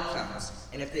at outcomes,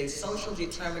 and if the social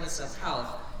determinants of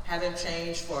health haven't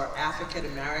changed for African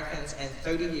Americans and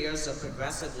 30 years of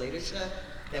progressive leadership,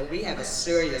 then we have a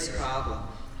serious problem.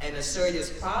 And the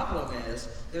serious problem is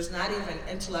there's not even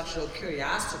intellectual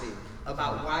curiosity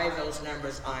about why those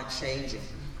numbers aren't changing.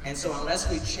 And so unless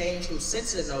we change who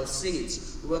sits in those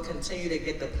seats, we'll continue to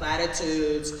get the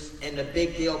platitudes and the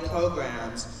big deal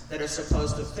programs that are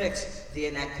supposed to fix the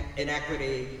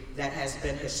inequity that has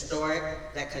been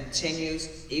historic, that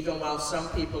continues, even while some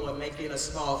people are making a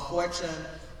small fortune.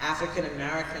 African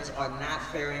Americans are not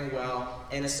faring well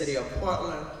in the city of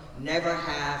Portland, never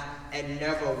have and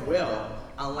never will,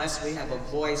 unless we have a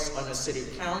voice on the city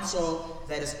council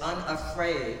that is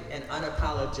unafraid and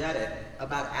unapologetic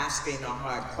about asking the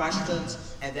hard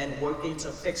questions and then working to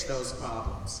fix those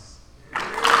problems.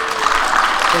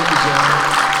 Thank you, John.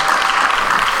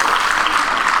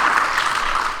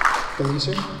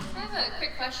 Felicia? I have a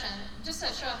quick question, just a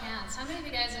show of hands. How many of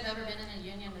you guys have ever been in a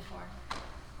union before?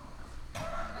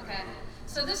 Okay,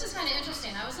 so this is kind of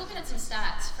interesting. I was looking at some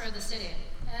stats for the city,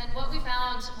 and what we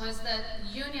found was that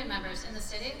union members in the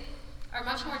city are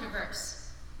much more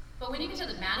diverse. But when you get to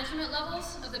the management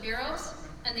levels of the bureaus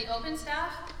and the open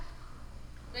staff,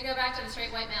 they go back to the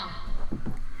straight white male.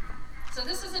 So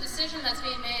this is a decision that's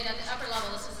being made at the upper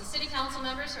level. This is the city council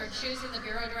members who are choosing the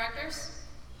bureau directors,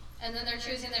 and then they're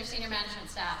choosing their senior management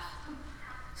staff.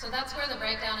 So that's where the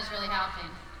breakdown is really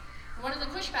happening. One of the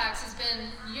pushbacks has been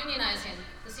unionizing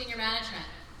the senior management.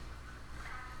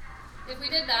 If we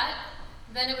did that,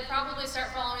 then it would probably start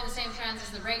following the same trends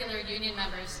as the regular union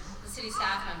members, the city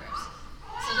staff members.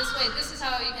 So this way, this is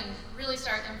how you can really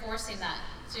start enforcing that.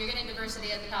 So you're getting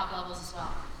diversity at the top levels as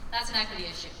well. That's an equity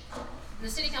issue. And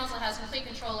the city council has complete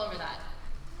control over that.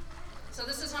 So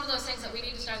this is one of those things that we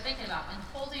need to start thinking about and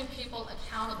holding people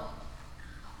accountable.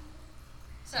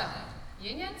 So,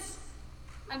 unions?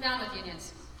 I'm down with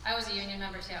unions. I was a union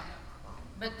member too.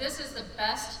 But this is the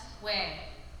best way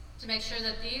to make sure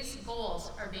that these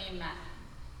goals are being met.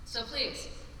 So please,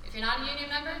 if you're not a union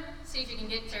member, see if you can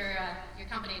get your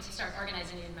company to start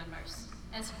organizing union members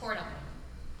and support them.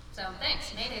 So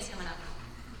thanks, May Day's coming up.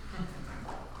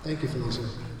 Thank you, Felicia.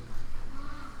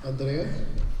 Andrea?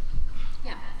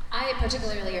 Yeah, I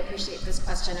particularly appreciate this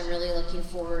question. I'm really looking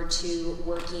forward to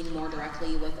working more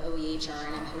directly with OEHR,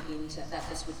 and I'm hoping that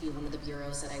this would be one of the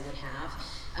bureaus that I would have.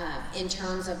 In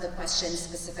terms of the question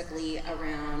specifically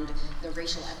around the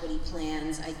racial equity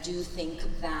plans, I do think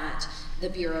that the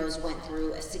bureaus went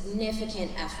through a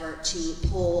significant effort to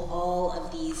pull all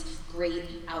of these great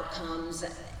outcomes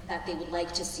that they would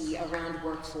like to see around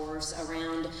workforce,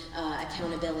 around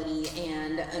accountability,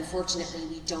 and unfortunately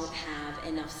we don't have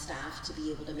enough staff to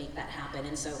be able to make that happen.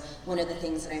 And so one of the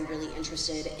things that I'm really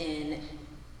interested in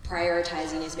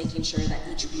prioritizing is making sure that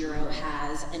each bureau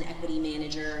has an equity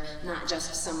manager, not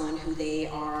just someone who they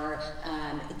are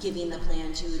giving the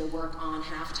plan to work on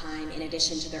half-time in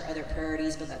addition to their other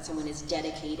priorities, but that someone is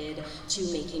dedicated to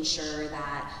making sure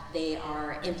that they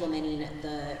are implementing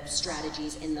the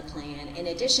strategies in the plan. In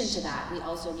addition to that, we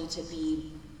also need to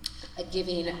be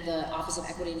giving the Office of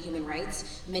Equity and Human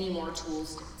Rights many more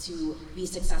tools to be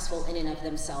successful in and of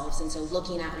themselves. And so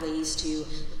looking at ways to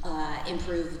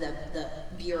improve the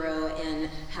Bureau and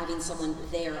having someone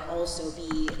there also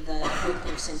be the point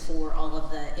person for all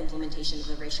of the implementation of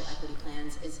the racial equity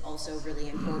plans is also really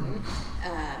important.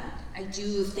 I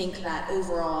do think that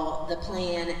overall the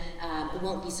plan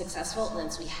won't be successful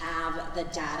unless we have the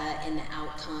data and the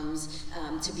outcomes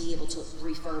to be able to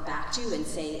refer back to and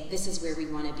say, this is where we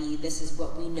want to be, this is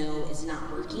what we know is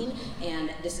not working,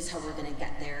 and this is how we're going to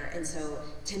get there. And so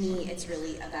to me, it's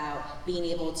really about being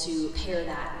able to pair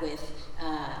that with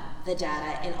the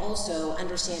data and also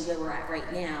understand where we're at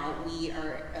right now. We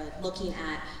are looking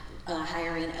at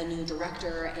hiring a new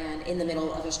director and in the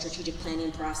middle of a strategic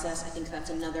planning process. I think that's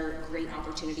another great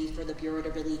opportunity for the Bureau to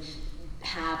really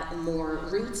have more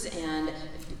roots and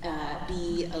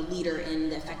be a leader in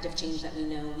the effective change that we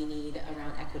know we need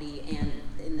around equity and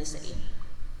in the city.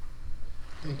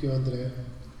 Thank you, Andrea.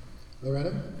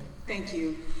 Loretta? Thank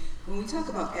you. When we talk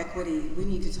about equity, we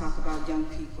need to talk about young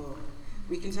people.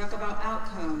 We can talk about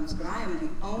outcomes, but I am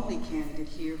the only candidate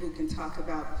here who can talk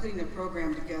about putting a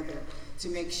program together to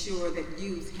make sure that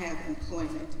youth have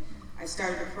employment. I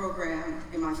started a program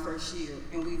in my first year,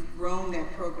 and we've grown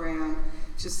that program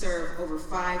to serve over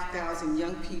 5,000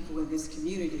 young people in this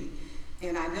community.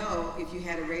 And I know if you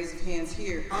had a raise of hands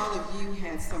here, all of you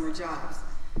had summer jobs.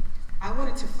 I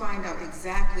wanted to find out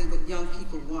exactly what young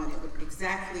people wanted,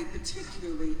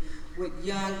 particularly what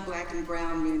young Black and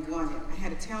brown men wanted. I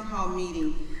had a town hall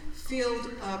meeting, filled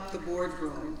up the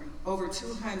boardroom, over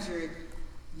 200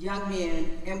 young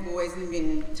men and boys and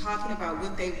men talking about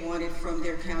what they wanted from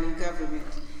their county government.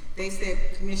 They said,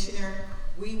 Commissioner,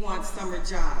 we want summer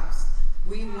jobs.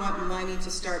 We want money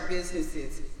to start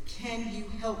businesses. Can you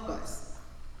help us?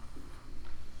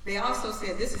 They also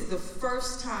said this is the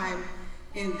first time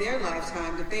in their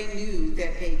lifetime that they knew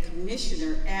that a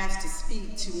commissioner asked to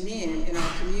speak to men in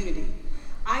our community.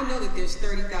 I know that there's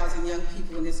 30,000 young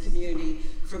people in this community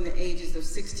from the ages of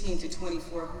 16 to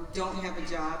 24 who don't have a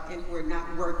job and who are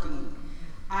not working.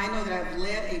 I know that I've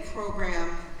led a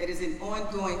program that is in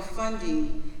ongoing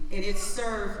funding, and it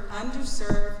served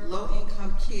underserved,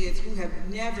 low-income kids who have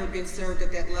never been served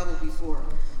at that level before.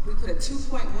 We put a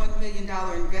 $2.1 million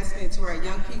investment into our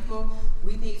young people.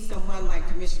 We need someone like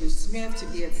Commissioner Smith to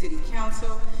be at City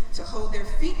Council, to hold their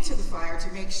feet to the fire,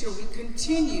 to make sure we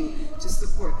continue to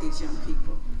support these young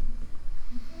people.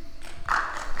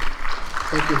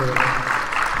 Thank you very much.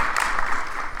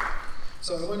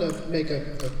 So I want to make a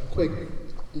quick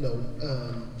note,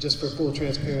 just for full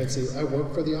transparency. I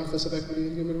work for the Office of Equity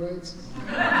and Human Rights.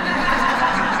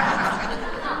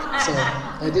 So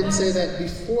I didn't say that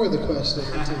before the question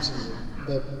intentionally,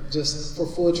 but just for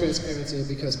full transparency,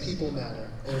 because people matter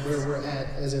and where we're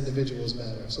at as individuals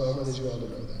matter. So I wanted you all to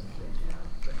know that.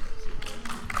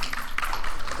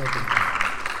 Thank you.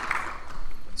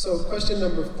 So question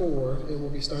number 4, and we'll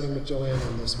be starting with Joanne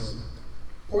on this one.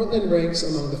 Portland ranks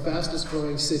among the fastest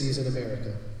growing cities in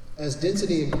America. As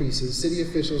density increases, city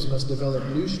officials must develop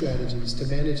new strategies to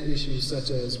manage issues such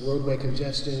as roadway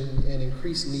congestion and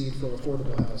increased need for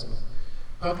affordable housing.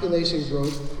 Population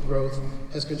growth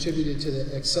has contributed to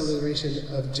the acceleration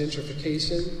of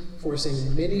gentrification,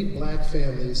 forcing many Black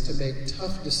families to make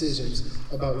tough decisions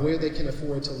about where they can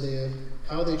afford to live,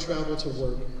 how they travel to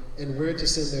work, and where to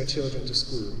send their children to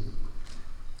school.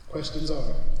 Questions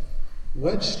are,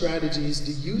 what strategies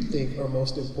do you think are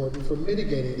most important for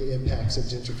mitigating the impacts of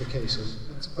gentrification?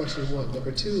 That's question 1.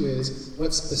 Number 2 is,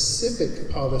 what specific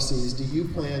policies do you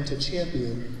plan to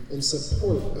champion in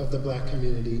support of the Black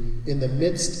community in the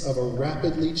midst of a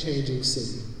rapidly changing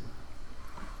city?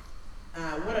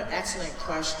 What an excellent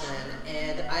question.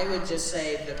 And I would just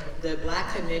say the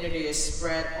Black community is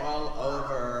spread all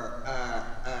over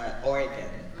Oregon.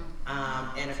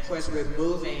 And of course, we're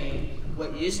moving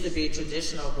what used to be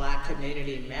traditional Black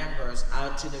community members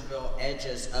out to the real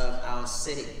edges of our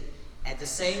city. At the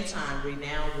same time, we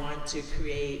now want to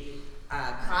create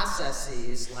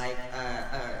processes like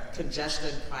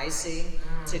congestion pricing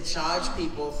to charge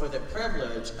people for the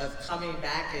privilege of coming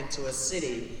back into a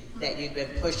city that you've been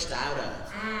pushed out of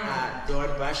during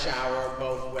rush hour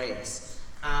both ways.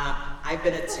 I've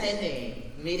been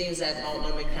attending meetings at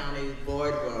Multnomah County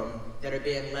boardroom that are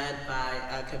being led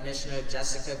by Commissioner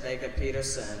Jessica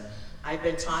Vega-Peterson. I've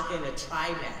been talking to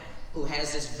TriNet, who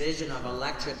has this vision of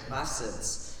electric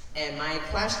buses. And my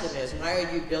question is, why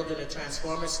are you building a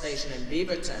transformer station in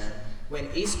Beaverton when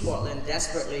East Portland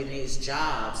desperately needs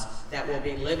jobs that will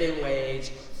be living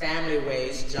wage, family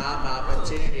wage, job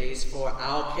opportunities for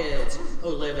our kids who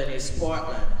live in East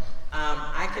Portland?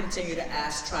 I continue to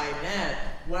ask TriNet,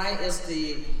 why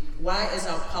is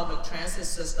our public transit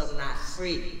system not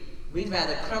free? We'd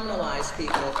rather criminalize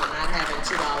people for not having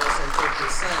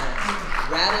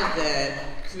 $2.50 rather than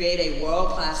create a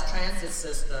world-class transit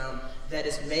system that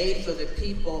is made for the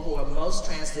people who are most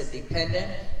transit dependent,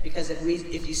 because if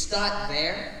you start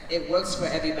there, it works for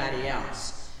everybody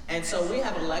else. And so we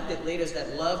have elected leaders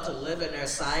that love to live in their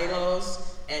silos,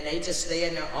 and they just stay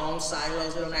in their own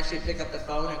silos. They don't actually pick up the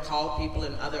phone and call people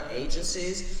in other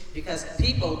agencies, because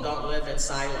people don't live in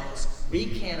silos. We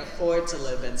can't afford to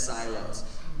live in silos.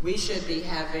 We should be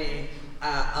having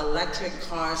electric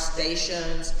car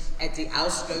stations at the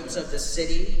outskirts of the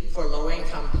city for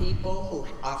low-income people who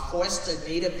are forced to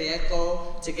need a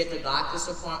vehicle to get to doctor's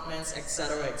appointments, et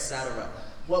cetera, et cetera.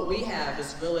 What we have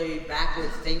is really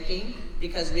backward thinking,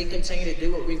 because we continue to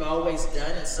do what we've always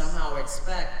done and somehow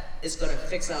expect is going to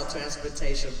fix our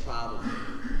transportation problem.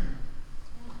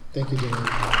 Thank you, Joanne.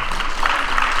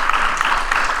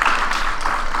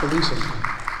 Felicia.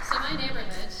 So my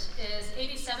neighborhood is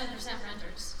 87%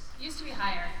 renters. Used to be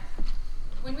higher.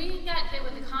 When we got hit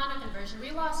with the condo conversion,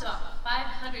 we lost about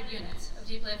 500 units of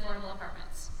deeply affordable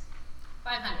apartments.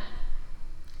 500.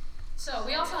 So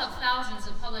we also have thousands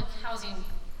of public housing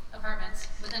apartments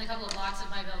within a couple of blocks of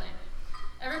my building.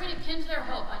 Everybody pinned their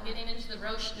hope on getting into the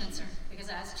Roche Schnitzer because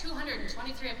it has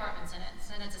 223 apartments in it,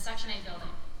 and it's a Section 8 building.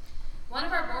 One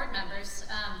of our board members,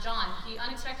 John, he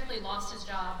unexpectedly lost his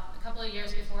job a couple of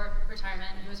years before retirement.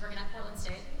 He was working at Portland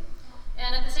State.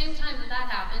 And at the same time that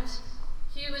happened,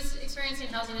 he was experiencing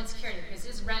housing insecurity because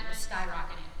his rent was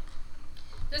skyrocketing.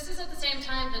 This is at the same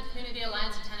time that the Community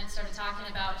Alliance of Tenants started talking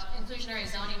about inclusionary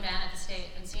zoning ban at the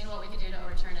state and seeing what we could do to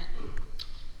overturn it.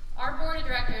 Our board of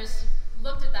directors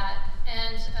looked at that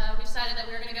and we decided that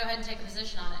we were going to go ahead and take a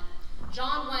position on it.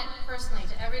 John went personally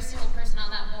to every single person on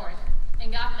that board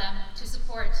and got them to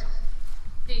support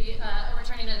the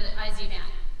overturning of the IZ ban.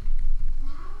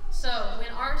 So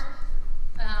when our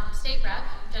state rep,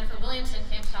 Jennifer Williamson,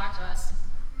 came to talk to us,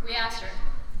 we asked her,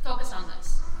 focus on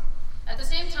this. At the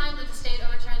same time that the state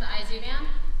overturned the IZ ban,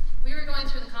 we were going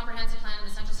through the comprehensive plan in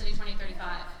the Central City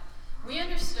 2035. We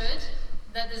understood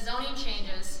that the zoning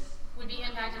changes would be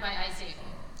impacted by IZ.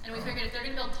 And we figured if they're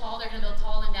gonna build tall, they're gonna build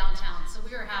tall in downtown. So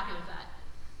we were happy with that.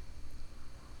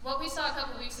 What we saw a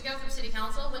couple weeks ago from City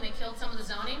Council when they killed some of the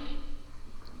zoning,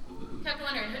 kept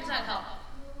wondering, who does that help?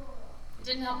 It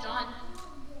didn't help John.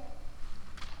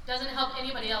 Doesn't help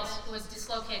anybody else who was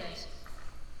dislocated.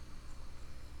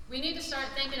 We need to start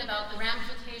thinking about the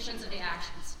ramifications of the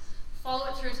actions. Follow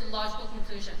it through to the logical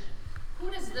conclusion.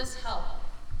 Who does this help?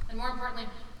 And more importantly,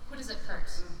 who does it hurt?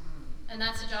 And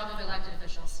that's the job of elected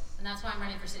officials. And that's why I'm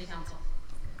running for City Council.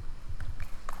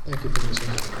 Thank you,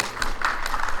 Felicia.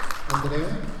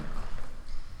 Andrea?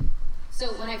 So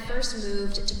when I first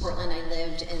moved to Portland, I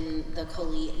lived in the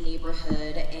Coley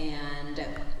neighborhood and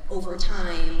over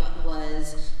time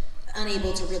was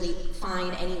unable to really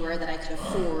find anywhere that I could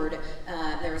afford.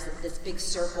 There was this big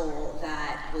circle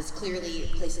that was clearly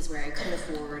places where I couldn't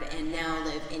afford, and now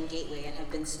live in Gateway and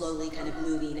have been slowly kind of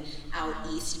moving out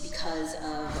east because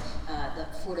of the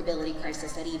affordability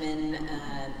crisis that even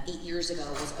 8 years ago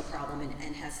was a problem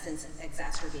and has since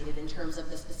exacerbated. In terms of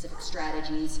the specific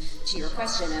strategies to your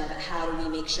question of how do we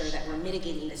make sure that we're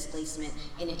mitigating displacement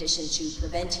in addition to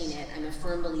preventing it, I'm a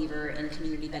firm believer in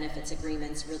community benefits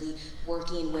agreements, really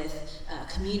working with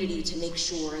community to make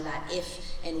sure that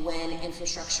if and when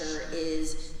infrastructure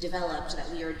is developed, that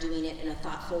we are doing it in a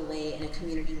thoughtful way, in a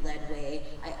community-led way.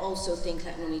 I also think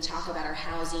that when we talk about our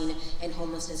housing and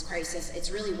homelessness crisis, it's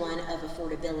really one of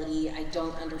affordability. I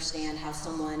don't understand how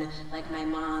someone like my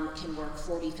mom can work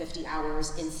 40, 50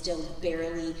 hours and still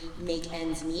barely make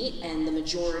ends meet, and the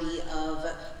majority of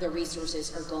the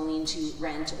resources are going to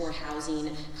rent or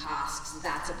housing costs.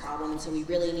 That's a problem, and so we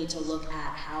really need to look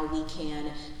at how we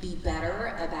can be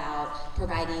better about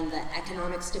providing the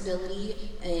economic stability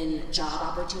and job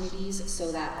opportunities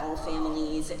so that all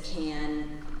families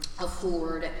can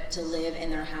afford to live in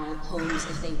their homes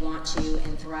if they want to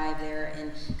and thrive there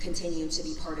and continue to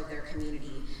be part of their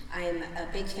community. I am a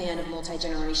big fan of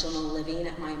multi-generational living.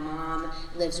 My mom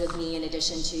lives with me in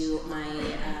addition to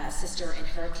my sister and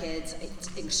her kids.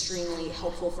 It's extremely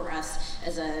helpful for us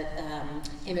as a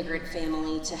immigrant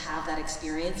family to have that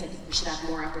experience. I think we should have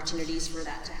more opportunities for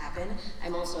that to happen.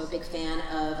 I'm also a big fan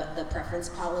of the preference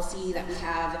policy that we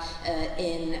have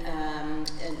in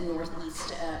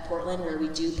Northeast Portland, where we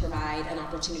do provide an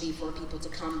opportunity for people to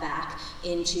come back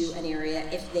into an area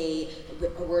if they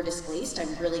were displaced.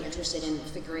 I'm really interested in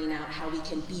figuring out how we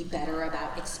can be better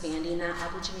about expanding that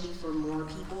opportunity for more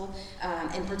people,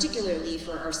 and particularly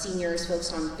for our seniors,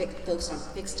 folks on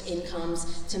fixed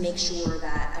incomes, to make sure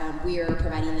that we are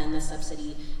providing them the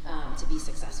subsidy to be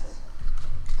successful.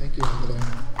 Thank you, Andrea.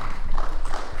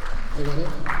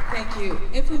 Thank you.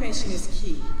 Information is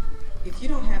key. If you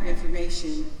don't have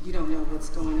information, you don't know what's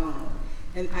going on.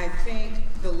 And I think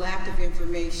the lack of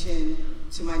information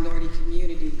to minority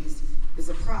communities is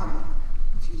a problem.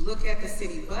 If you look at the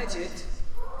city budget,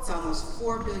 it's almost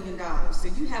 $4 billion. So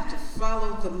you have to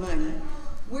follow the money.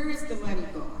 Where is the money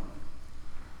going?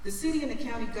 The city and the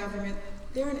county government,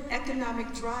 they're an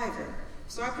economic driver.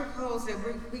 So I propose that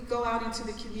we go out into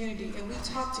the community and we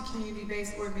talk to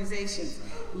community-based organizations.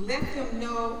 Let them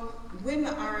know when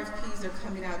the RFPs are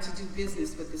coming out to do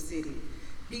business with the city.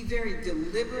 Be very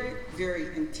deliberate,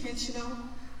 very intentional.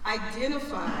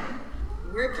 Identify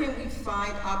where can we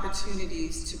find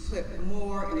opportunities to put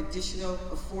more and additional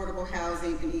affordable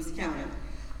housing in East County.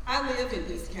 I live in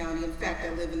East County. In fact, I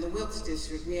live in the Wilkes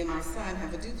District. Me and my son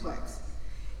have a duplex.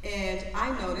 And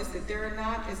I noticed that there are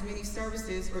not as many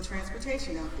services or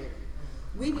transportation out there.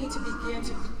 We need to begin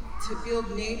to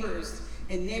build neighbors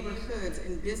and neighborhoods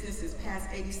and businesses past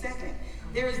 82nd.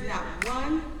 There is not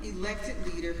one elected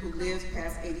leader who lives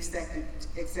past 82nd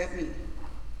except me.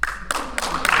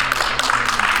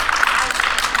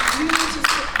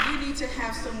 You need to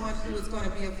have someone who is going to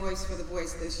be a voice for the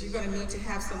voiceless. You're going to need to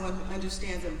have someone who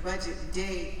understands a budget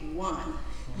day one.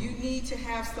 You need to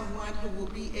have someone who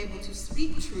will be able to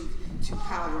speak truth to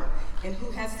power, and who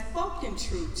has spoken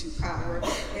truth to power,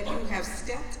 and who have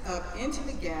stepped up into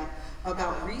the gap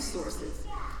about resources.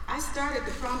 I started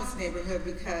the Promise Neighborhood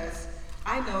because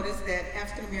I noticed that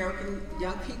African American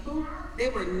young people, they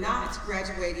were not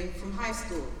graduating from high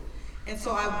school. And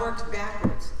so I worked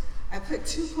backwards. I put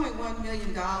 $2.1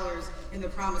 million in the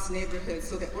Promise Neighborhood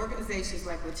so that organizations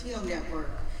like Latino Network,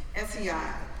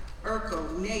 SEI,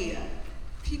 IRCO, NEA,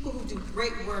 people who do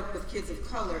great work with kids of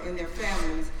color and their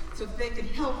families, so that they can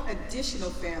help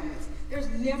additional families. There's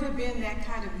never been that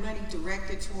kind of money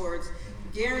directed towards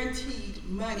guaranteed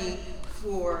money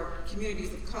for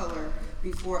communities of color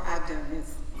before I've done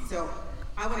this. So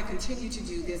I want to continue to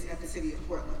do this at the City of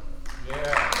Portland.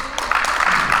 Yeah.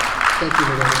 Thank you,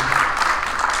 Lorraine.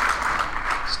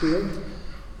 Stuart?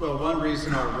 Well, one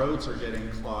reason our roads are getting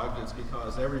clogged is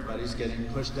because everybody's getting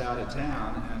pushed out of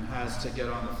town and has to get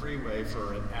on the freeway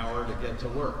for an hour to get to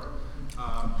work.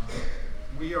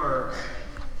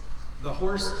 The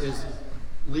horse is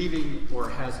leaving or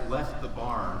has left the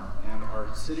barn, and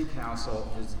our city council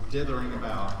is dithering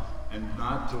about and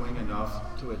not doing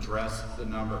enough to address the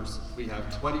numbers. We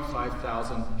have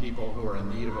 25,000 people who are in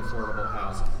need of affordable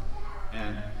housing.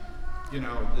 And you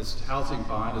know, this housing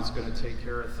bond is going to take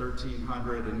care of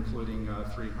 1,300, including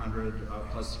 300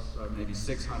 plus maybe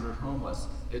 600 homeless.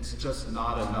 It's just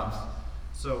not enough.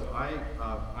 So I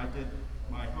did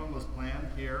my homeless plan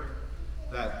here.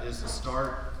 That is a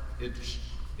start.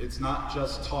 It's not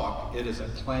just talk. It is a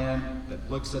plan that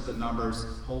looks at the numbers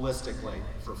holistically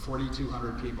for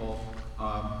 4,200 people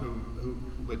who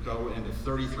would go into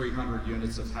 3,300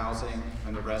 units of housing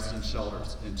and the rest in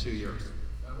shelters in 2 years.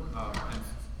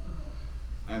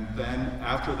 And then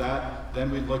after that, then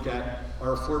we look at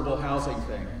our affordable housing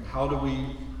thing. How do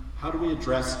we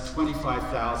address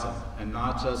 25,000 and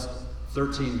not just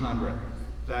 1,300?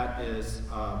 That is,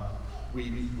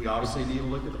 we obviously need to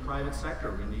look at the private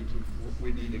sector.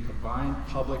 We need to combine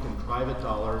public and private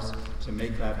dollars to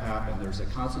make that happen. There's a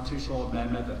constitutional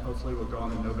amendment that hopefully will go on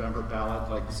the November ballot,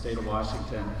 like the state of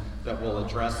Washington, that will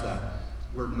address that.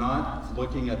 We're not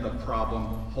looking at the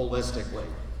problem holistically.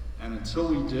 And until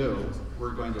we do,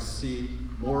 we're going to see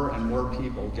more and more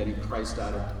people getting priced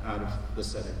out of the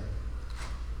city.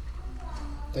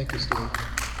 Thank you, Steve.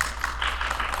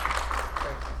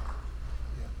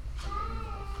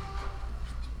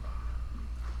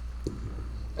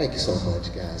 Thank you so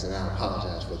much, guys, and I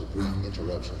apologize for the brief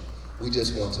interruption. We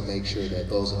just want to make sure that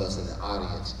those of us in the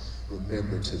audience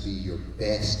remember to be your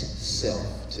best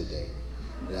self today.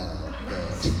 In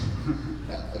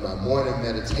my morning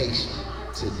meditation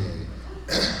today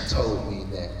told me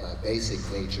that my basic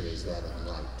nature is that of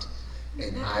light.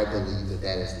 And I believe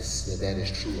that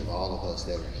is true of all of us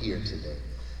that are here today.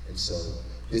 And so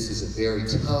this is a very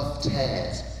tough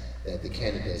task that the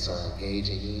candidates are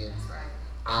engaging in.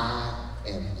 I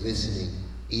am listening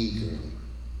eagerly.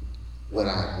 What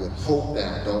I would hope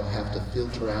that I don't have to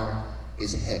filter out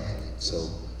is heckling. So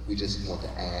we just want to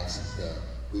ask that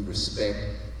we respect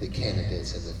the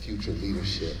candidates and the future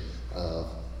leadership of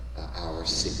our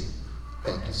city.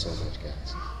 Thank you so much,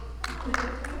 guys.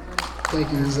 Thank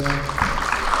you, Zach.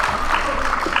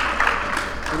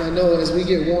 And I know as we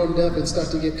get warmed up and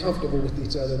start to get comfortable with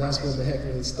each other, that's when the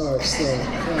heckling starts. So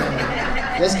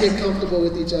let's get comfortable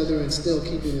with each other and still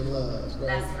keep it in love, right?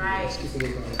 That's right. Let's keep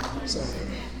it in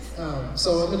love.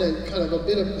 So I'm going to kind of a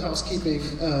bit of housekeeping.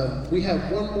 We have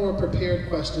one more prepared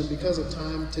question because of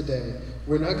time today.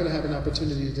 We're not going to have an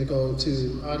opportunity to go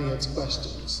to audience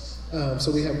questions.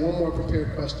 So we have one more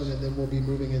prepared question, and then we'll be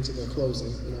moving into the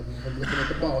closing. And I'm looking at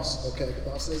the boss. Okay, the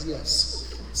boss says yes.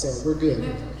 So we're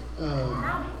good.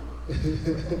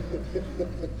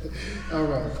 All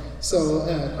right. So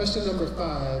question number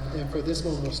 5, and for this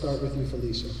one, we'll start with you,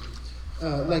 Felicia.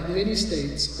 Like many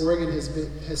states, Oregon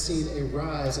has seen a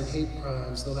rise in hate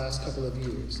crimes the last couple of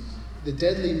years. The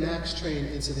deadly MAX train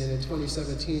incident in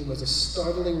 2017 was a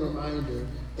startling reminder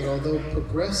that although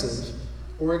progressive,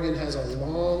 Oregon has a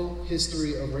long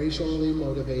history of racially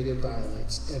motivated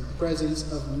violence and presence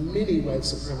of many white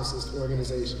supremacist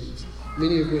organizations,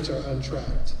 many of which are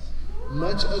untracked.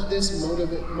 Much of this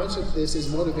is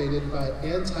motivated by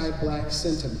anti-Black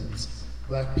sentiments.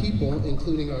 Black people,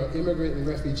 including our immigrant and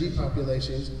refugee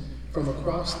populations from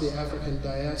across the African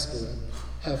diaspora,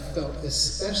 have felt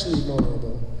especially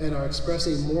vulnerable and are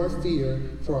expressing more fear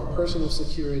for our personal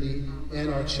security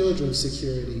and our children's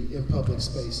security in public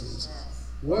spaces.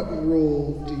 What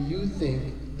role do you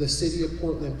think the City of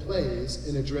Portland plays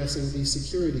in addressing these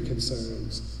security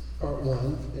concerns? Part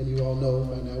one, and you all know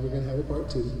by now we're going to have a part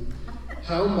two.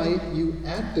 How might you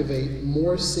activate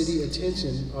more city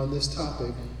attention on this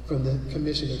topic from the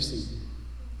commissioner's seat?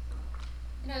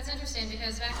 You know, it's interesting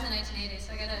because back in the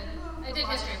 1980s, I did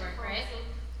history work, right?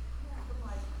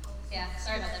 Yeah,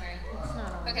 sorry about that, Mary.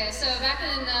 Okay, so back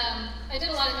in, I did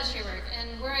a lot of history work,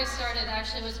 and where I started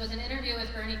actually was with an interview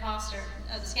with Bernie Foster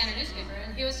of the Scanner newspaper,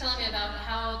 and he was telling me about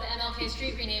how the MLK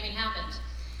Street renaming happened.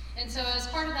 And so as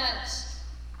part of that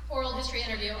oral history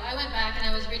interview, I went back and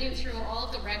I was reading through all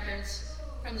of the records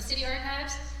from the city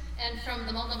archives and from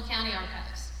the Multnomah County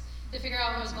archives to figure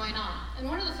out what was going on. And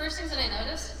one of the first things that I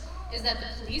noticed is that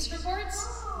the police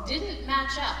reports didn't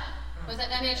match up with the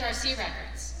MHRC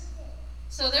records.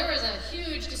 So there was a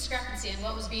huge discrepancy in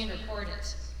what was being reported.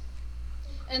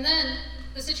 And then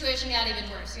the situation got even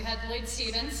worse. You had Lloyd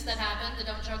Stevens that happened, the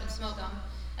don't choke and smoke them,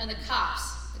 and the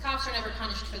cops. The cops were never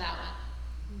punished for that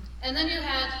one. And then you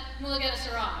had Mulugeta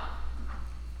Serrano.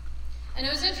 And it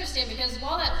was interesting because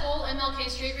while that whole MLK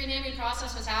Street renaming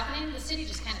process was happening, the city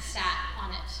just kind of sat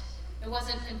on it. It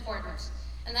wasn't important.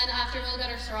 And then after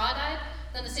Mulugeta Serrano died,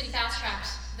 then the city fast-tracked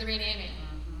the renaming.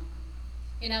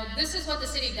 You know, this is what the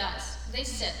city does. They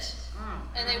sit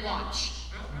and they watch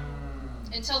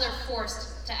until they're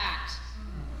forced to act.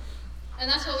 And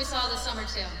that's what we saw this summer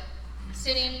too.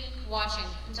 Sitting, watching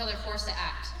until they're forced to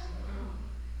act.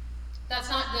 That's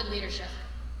not good leadership.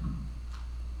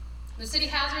 The city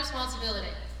has a responsibility,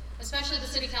 especially the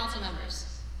city council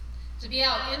members, to be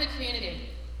out in the community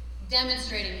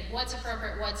demonstrating what's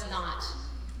appropriate, what's not.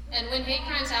 And when hate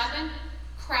crimes happen,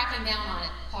 cracking down on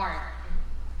it hard.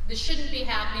 This shouldn't be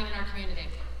happening in our community.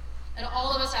 And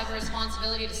all of us have a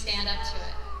responsibility to stand up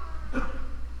to it.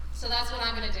 So that's what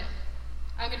I'm gonna do.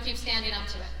 I'm gonna keep standing up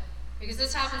to it. Because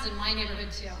this happens in my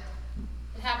neighborhood too.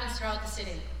 It happens throughout the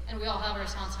city. And we all have a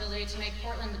responsibility to make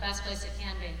Portland the best place it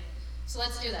can be. So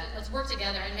let's do that. Let's work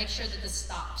together and make sure that this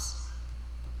stops.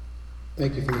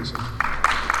 Thank you, Felicia.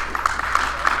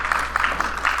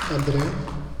 Andrea?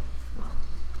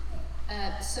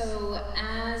 So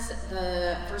as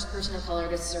the first person of color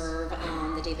to serve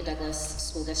on the David Douglas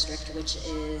School District, which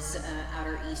is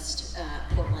Outer East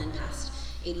Portland past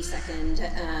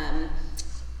 82nd,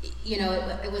 you know,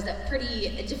 it was a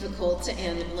pretty difficult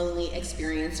and lonely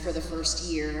experience for the first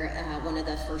year. One of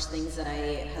the first things that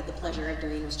I had the pleasure of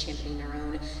doing was championing our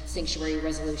own sanctuary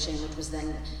resolution, which was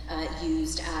then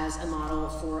used as a model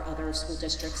for other school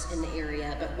districts in the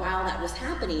area. But while that was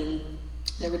happening,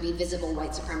 there would be visible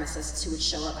white supremacists who would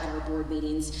show up at our board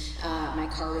meetings. My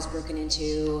car was broken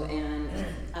into and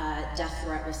a death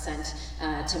threat was sent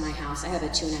to my house. I have a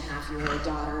 2.5-year-old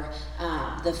daughter.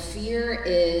 The fear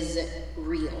is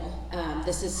real.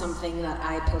 This is something that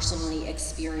I personally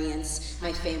experience,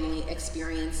 my family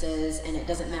experiences, and it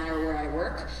doesn't matter where I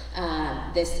work.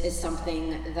 This is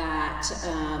something that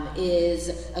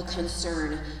is a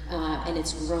concern, and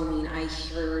it's growing. I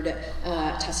heard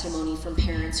testimony from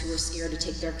parents who were scared to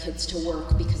take their kids to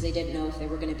work because they didn't know if they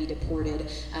were going to be deported,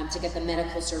 to get the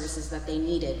medical services that they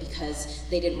needed because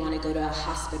they didn't want to go to a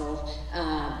hospital.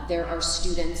 There are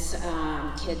students,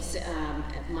 kids,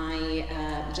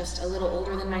 just a little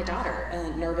older than my daughter,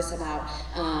 nervous about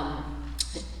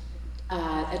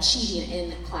achieving in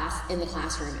the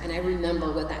classroom, and I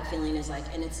remember what that feeling is like,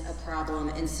 and it's a problem.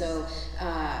 And so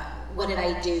what did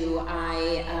I do?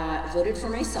 I voted for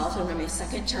myself. I'm in my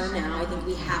second term now. I think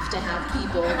we have to have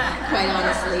people, quite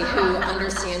honestly, who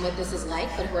understand what this is like,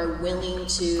 but who are willing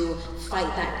to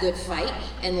fight that good fight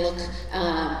and look,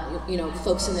 you know,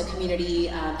 folks in the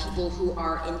community, people who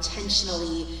are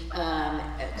intentionally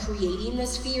creating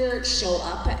this fear, show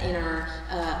up in our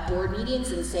board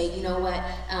meetings and say, you know what,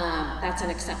 that's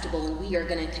unacceptable, and we are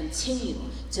going to continue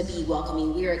to be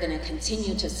welcoming. We are going to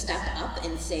continue to step up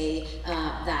and say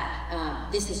that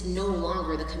this is no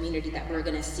longer the community that we're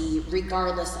going to see,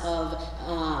 regardless of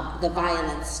the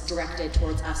violence directed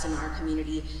towards us in our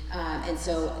community. And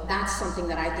so that's something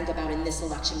that I think about in this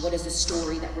election. What is the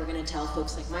story that we're going to tell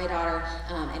folks like my daughter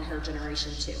and her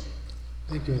generation too?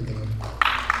 Thank you, Anthony.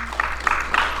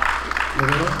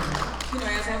 You know,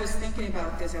 as I was thinking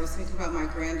about this, I was thinking about my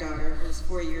granddaughter who's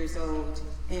 4 years old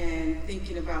and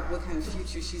thinking about what kind of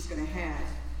future she's going to have.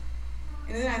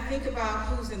 And then I think about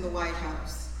who's in the White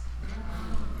House.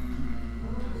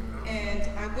 And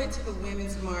I went to the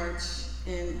Women's March,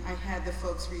 and I had the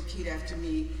folks repeat after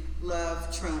me,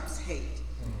 love trumps hate.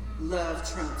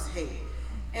 Love trumps hate.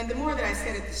 And the more that I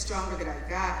said it, the stronger that I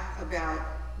got about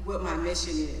what my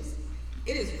mission is.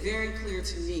 It is very clear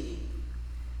to me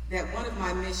that one of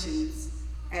my missions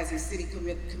as a city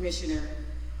commissioner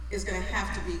is going to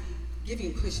have to be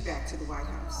giving pushback to the White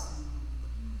House.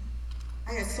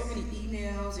 I had so many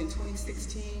emails in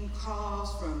 2016,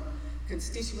 calls from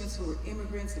constituents who were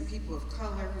immigrants and people of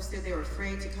color who said they were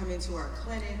afraid to come into our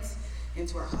clinics,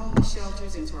 into our homeless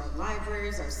shelters, into our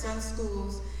libraries, our son's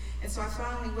schools. And so I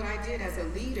finally, what I did as a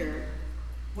leader,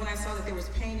 when I saw that there was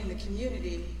pain in the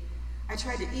community, I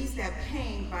tried to ease that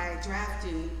pain by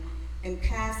drafting and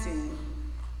passing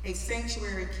a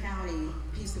sanctuary county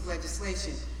piece of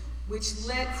legislation, which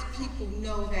lets people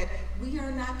know that we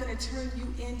are not going to turn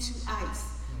you into ICE.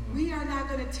 We are not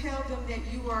going to tell them that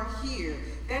you are here.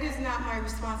 That is not my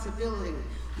responsibility.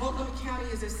 Multnomah County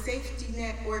is a safety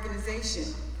net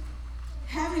organization.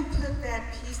 Having put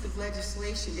that piece of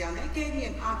legislation down, that gave me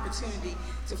an opportunity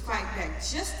to fight back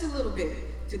just a little bit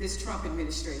to this Trump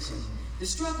administration. The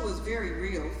struggle is very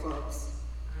real, folks.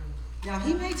 Now,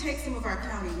 he may take some of our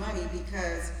county money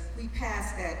because we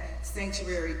passed that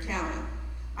sanctuary county.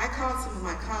 I called some of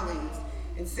my colleagues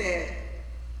and said,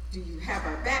 do you have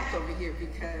our back over here?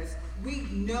 Because we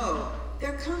know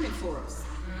they're coming for us.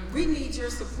 We need your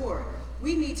support.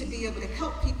 We need to be able to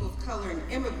help people of color and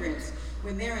immigrants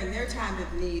when they're in their time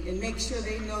of need and make sure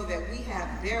they know that we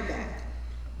have their back.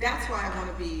 That's why I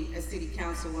want to be a city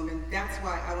councilwoman. That's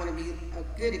why I want to be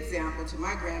a good example to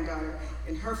my granddaughter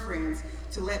and her friends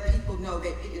to let people know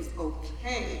that it is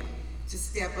okay to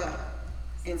step up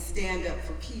and stand up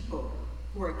for people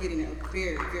who are getting a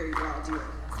very, very raw deal.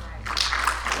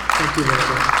 Thank you,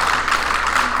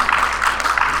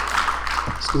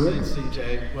 Stuart? Thanks,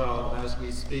 CJ. Well, as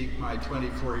we speak, my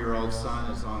 24-year-old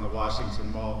son is on the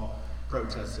Washington Mall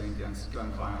protesting against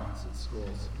gun violence at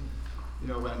schools. You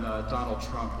know, when Donald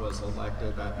Trump was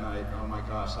elected that night, oh my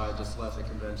gosh, I just left the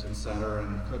convention center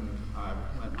and I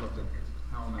went and looked at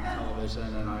Hellman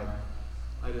television and I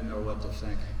didn't know what to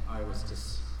think. I was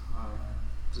just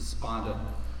despondent.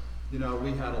 You know,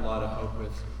 we had a lot of hope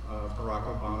with Barack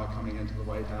Obama coming into the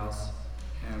White House,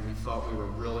 and we thought we were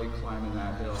really climbing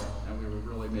that hill and we were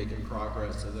really making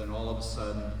progress, and then all of a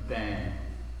sudden, bang.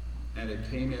 And it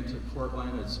came into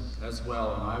Portland as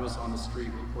well, and I was on the street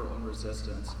with Portland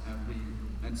Resistance,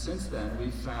 and since then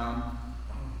we've found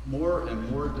more and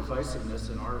more divisiveness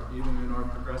even in our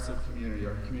progressive community,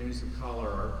 our communities of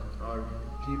color, our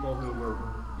people who were,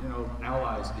 you know,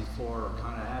 allies before are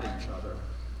kind of at each other.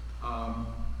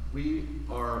 We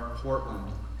are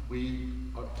Portland. We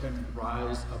can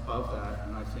rise above that,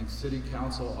 and I think City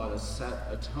Council ought to set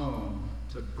a tone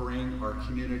to bring our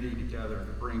community together,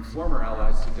 to bring former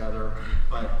allies together,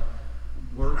 but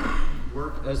work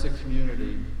as a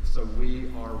community so we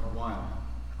are one.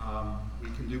 We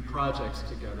can do projects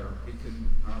together. We can,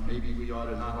 maybe we ought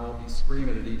to not all be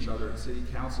screaming at each other at city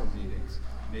council meetings.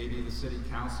 Maybe the city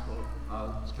council,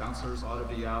 councilors ought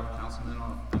to be out, councilmen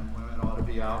and women ought to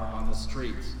be out on the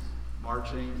streets,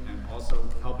 marching and also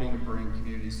helping to bring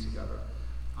communities together.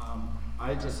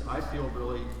 I feel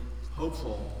really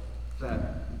hopeful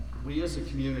that we as a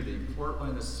community,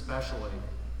 Portland especially,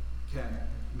 can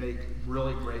make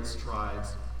really great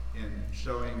strides in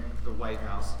showing the White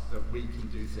House that we can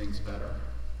do things better.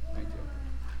 Thank you.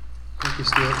 Thank you,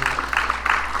 Stuart.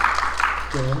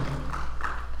 Joanne?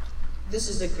 This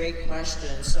is a great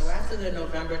question. So after the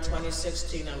November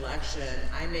 2016 election,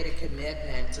 I made a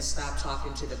commitment to stop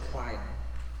talking to the choir.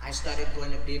 I started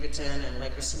going to Beaverton and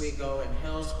Lake Oswego and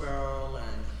Hillsborough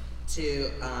and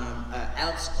to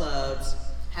Elks clubs,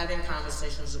 having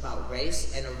conversations about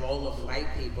race and the role of white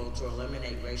people to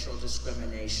eliminate racial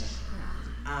discrimination.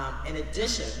 In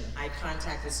addition, I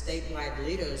contacted statewide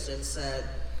leaders and said,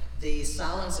 the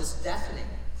silence is deafening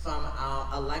from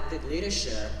our elected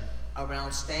leadership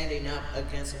around standing up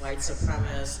against white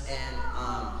supremacists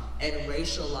and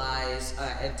racialized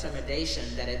intimidation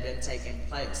that had been taking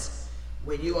place.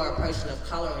 When you are a person of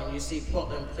color and you see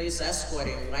Portland police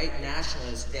escorting white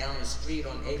nationalists down the street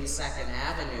on 82nd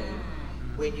Avenue,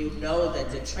 when you know that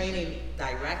the training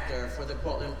director for the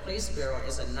Portland Police Bureau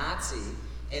is a Nazi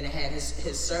and had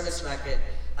his service record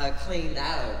cleaned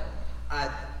out,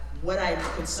 what I'm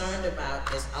concerned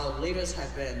about is our leaders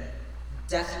have been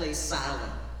deathly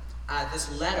silent.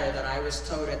 This letter that I was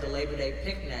told at the Labor Day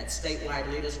picnic,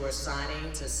 statewide leaders were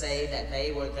signing to say that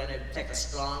they were going to take a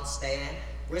strong stand.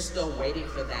 We're still waiting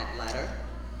for that letter.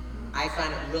 I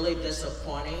find it really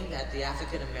disappointing that the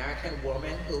African-American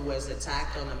woman who was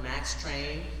attacked on the MAX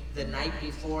train the night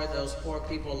before those poor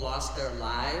people lost their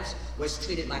lives was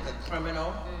treated like a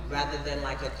criminal rather than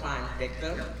like a crime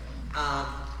victim.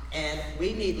 And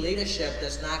we need leadership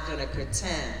that's not going to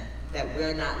pretend that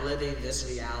we're not living this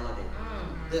reality.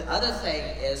 The other thing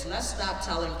is, let's stop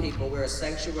telling people we're a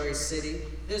sanctuary city.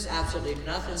 There's absolutely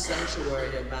nothing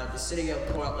sanctuary about the city of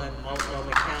Portland,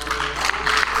 Multnomah County,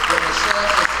 when the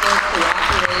sheriff is still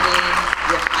cooperating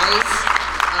with ICE,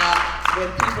 when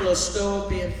people are still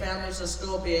being, families are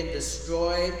still being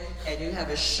destroyed, and you have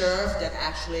a sheriff that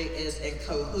actually is in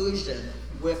cohesion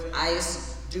with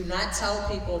ICE. Do not tell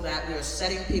people that we're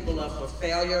setting people up for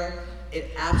failure.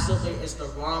 It absolutely is the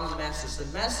wrong message. The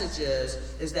message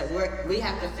is that we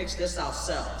have to fix this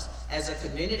ourselves. As a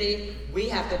community, we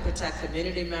have to protect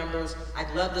community members.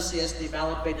 I'd love to see us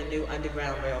developing a new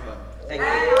underground railroad. Thank you.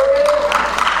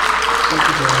 Thank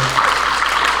you, John.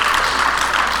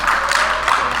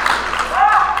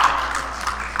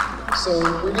 So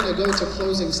we're going to go to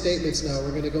closing statements now.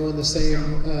 We're going to go in the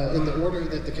same, in the order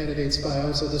that the candidates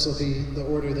filed. So this will be the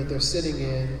order that they're sitting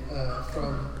in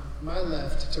from my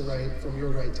left to right, from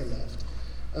your right to left.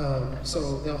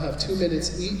 So they'll have 2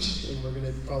 minutes each, and we're going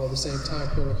to follow the same time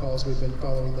protocols we've been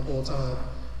following the whole time.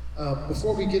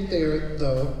 Before we get there,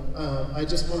 though, I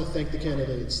just want to thank the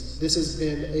candidates. This has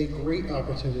been a great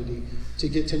opportunity to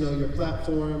get to know your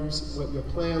platforms, what your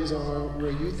plans are,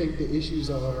 where you think the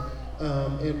issues are,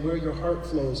 and where your heart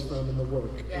flows from in the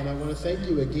work. And I want to thank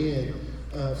you again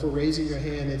for raising your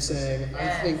hand and saying, I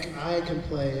think I can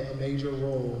play a major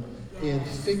role in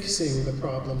fixing the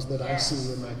problems that I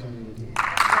see in my community.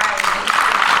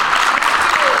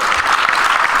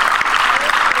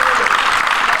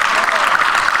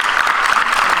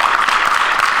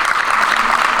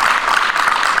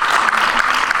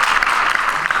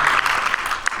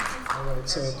 All right,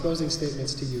 so closing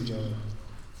statements to you, John.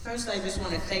 First, I just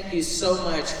want to thank you so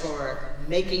much for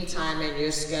making time in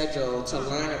your schedule to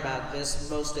learn about this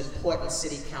most important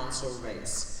city council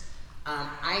race.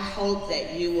 I hope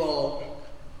that you will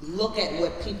look at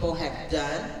what people have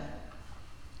done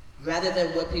rather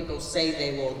than what people say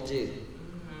they will do.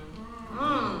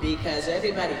 Because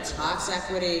everybody talks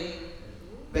equity,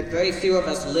 but very few of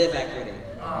us live equity.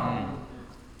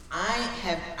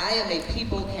 I am a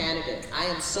people candidate. I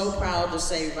am so proud to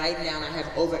say right now I have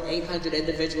over 800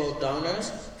 individual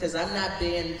donors because I'm not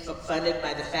being funded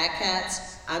by the fat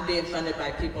cats. I'm being funded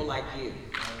by people like you.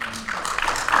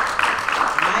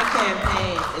 My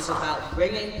campaign is about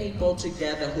bringing people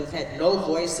together who've had no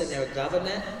voice in their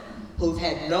government, who've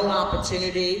had no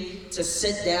opportunity to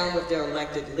sit down with their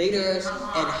elected leaders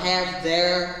and have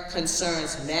their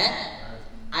concerns met.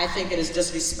 I think it is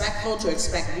disrespectful to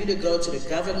expect you to go to the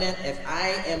government. If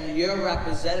I am your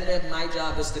representative, my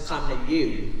job is to come to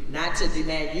you, not to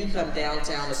demand you come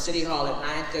downtown to City Hall at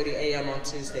 9:30 a.m. on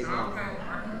Tuesday morning.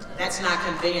 That's not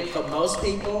convenient for most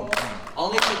people,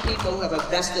 only for people who have a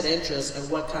vested interest in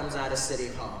what comes out of City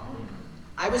Hall.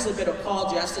 I was a bit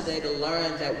appalled yesterday to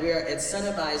learn that we're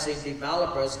incentivizing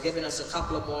developers, giving us a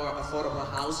couple of more affordable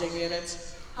housing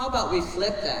units. How about we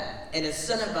flip that and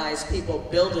incentivize people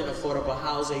building affordable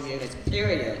housing units,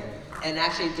 period, and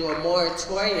actually do a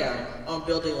moratorium on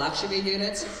building luxury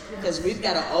units? Because we've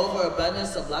got an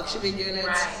overabundance of luxury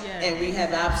units, and we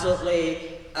have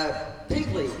absolutely a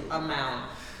pigly amount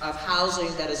of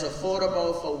housing that is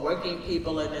affordable for working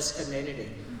people in this community.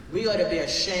 We ought to be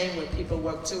ashamed when people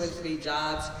work 2 and 3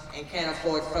 jobs and can't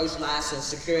afford first, last, and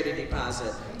security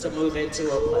deposit to move into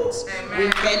a place. We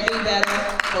can do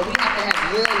better, but we have to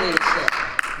have real leadership.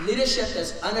 Leadership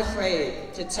that's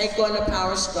unafraid to take on the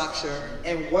power structure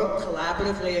and work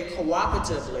collaboratively and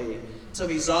cooperatively to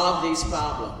resolve these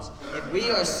problems. If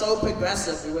we are so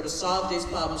progressive, we would have solved these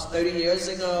problems 30 years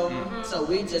ago, so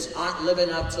we just aren't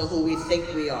living up to who we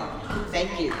think we are.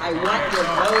 Thank you. I want your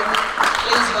vote.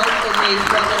 Please vote for me,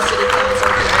 Portland City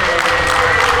Council.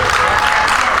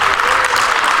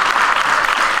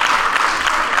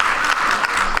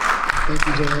 Thank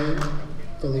you, Joanne.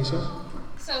 Felicia?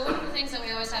 So one of the things that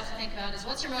we always have to think about is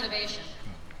what's your motivation?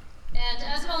 And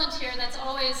as a volunteer, that's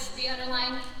always the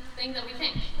underlying thing that we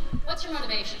think. What's your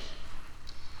motivation?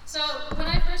 So when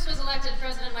I first was elected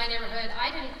president of my neighborhood,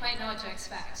 I didn't quite know what to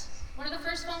expect. One of the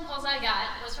first phone calls I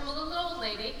got was from a little old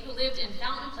lady who lived in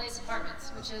Fountain Place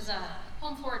Apartments, which is a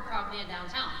home forward property in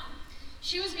downtown.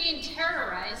 She was being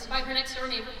terrorized by her next door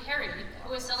neighbor, Harry,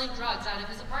 who was selling drugs out of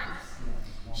his apartment.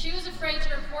 She was afraid to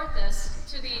report this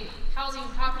to the housing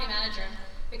property manager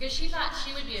because she thought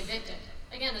she would be evicted.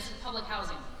 Again, this is public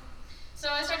housing. So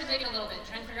I started digging a little bit,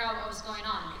 trying to figure out what was going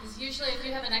on, because usually if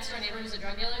you have a next door neighbor who's a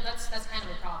drug dealer, that's kind of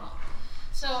a problem.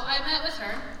 So I met with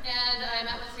her, and I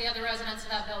met with the other residents of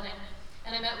that building,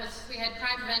 and we had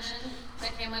crime prevention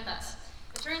that came with us.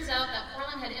 It turns out that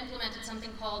Portland had implemented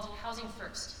something called Housing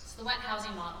First. It's the wet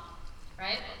housing model,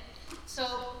 right?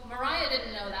 So Mariah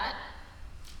didn't know that.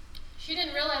 She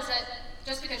didn't realize that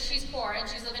just because she's poor and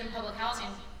she's living in public housing,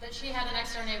 that she had an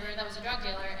next door neighbor that was a drug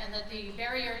dealer, and that the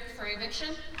barrier for eviction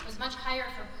was much higher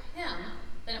for him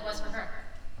than it was for her.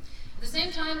 At the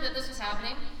same time that this was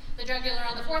happening, the drug dealer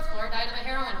on the 4th floor died of a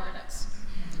heroin overdose.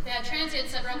 They had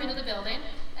transients that broke into the building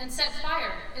and set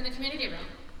fire in the community room.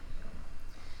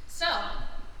 So,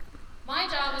 my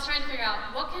job was trying to figure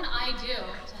out, what can I do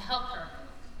to help her?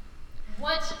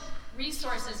 What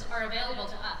resources are available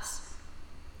to us?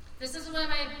 This is my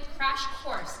crash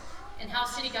course in how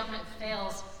city government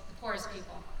fails the poorest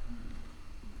people.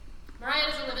 Mariah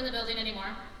doesn't live in the building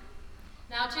anymore.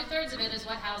 Now 2/3 of it is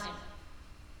wet housing.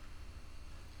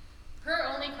 Her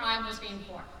only crime was being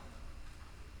poor.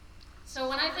 So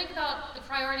when I think about the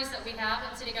priorities that we have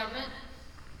in city government,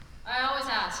 I always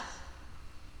ask,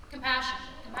 compassion.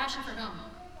 Compassion for whom?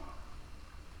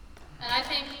 And I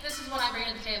think this is what I bring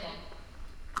to the table.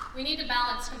 We need to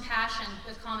balance compassion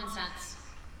with common sense.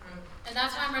 And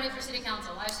that's why I'm running for city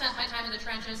council. I've spent my time in the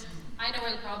trenches. I know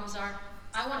where the problems are.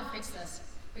 I want to fix this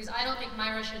because I don't think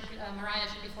Mariah should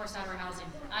be forced out of her housing.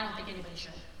 I don't think anybody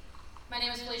should. My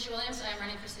name is Felicia Williams. I am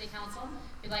running for city council.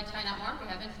 If you'd like to find out more, we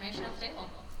have information at the table.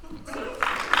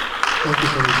 Thank you,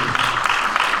 Felicia.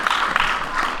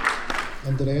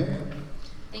 Andrea?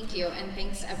 Thank you, and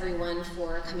thanks everyone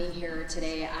for coming here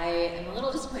today. I am a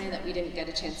little disappointed that we didn't get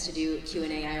a chance to do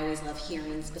Q&A. I always love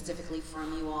hearing specifically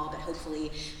from you all, but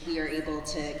hopefully we are able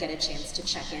to get a chance to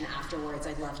check in afterwards.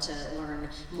 I'd love to learn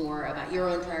more about your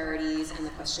own priorities and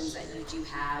the questions that you do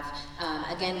have.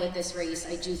 Again, with this race,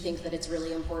 I do think that it's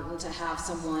really important to have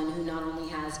someone who not only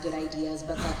has good ideas,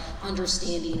 but the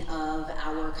understanding of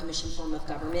our commission form of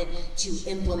government to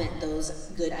implement those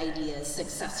good ideas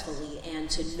successfully and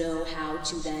to know how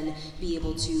to then be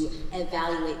able to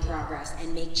evaluate progress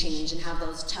and make change and have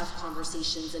those tough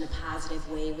conversations in a positive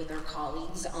way with our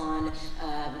colleagues on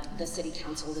the city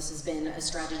council. This has been a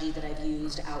strategy that I've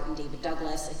used out in David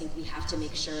Douglas. I think we have to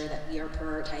make sure that we are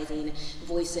prioritizing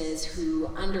voices who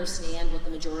understand what the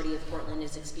majority of Portland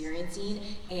is experiencing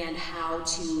and how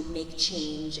to make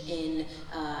change in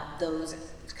those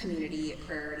community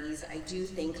priorities. I do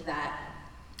think that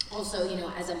also,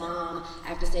 as a mom, I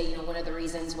have to say, one of the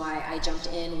reasons why I jumped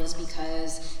in was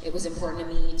because it was important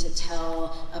to me to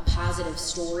tell a positive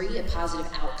story, a positive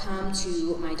outcome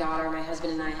to my daughter. My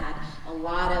husband and I had a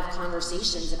lot of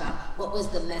conversations about what was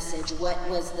the message, what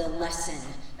was the lesson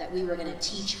that we were going to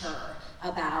teach her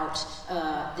about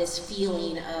this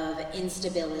feeling of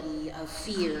instability, of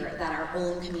fear that our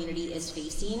own community is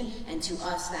facing. And to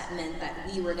us, that meant that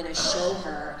we were going to show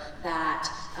her that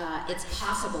it's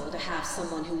possible to have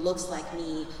someone who looks like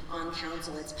me on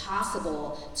council. It's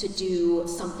possible to do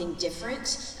something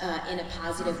different in a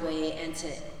positive way and to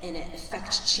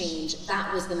affect change.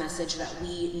 That was the message that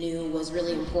we knew was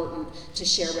really important to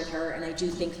share with her. And I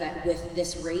do think that with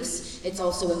this race, it's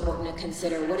also important to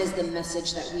consider what is the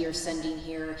message that we are sending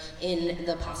here in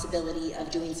the possibility of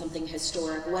doing something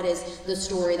historic. What is the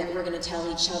story that we're going to tell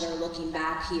each other looking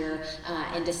back here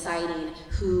and deciding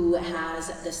who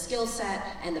has the skill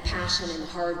set and the passion and the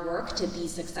hard work to be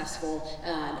successful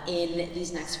in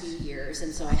these next few years.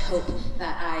 And so I hope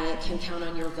that I can count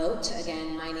on your vote.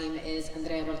 Again, my name is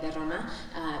Andrea Valderrama.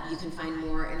 You can find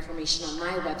more information on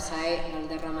my website,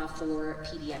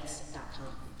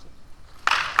 valderramaforpdx.com.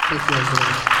 Thank you,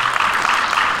 Andrea.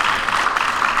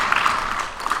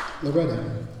 Loretta.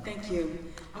 Thank you.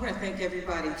 I want to thank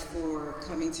everybody for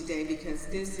coming today because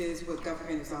this is what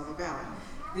government is all about.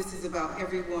 This is about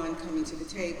everyone coming to the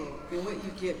table. And what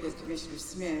you get with Commissioner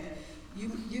Smith,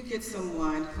 you get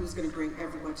someone who's going to bring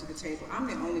everyone to the table. I'm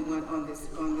the only one on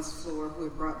this floor who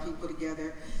have brought people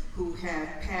together, who have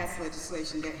passed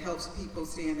legislation that helps people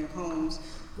stay in their homes,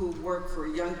 who work for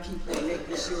young people,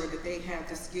 making sure that they have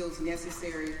the skills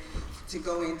necessary to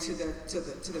go into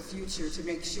the future, to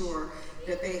make sure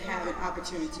that they have an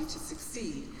opportunity to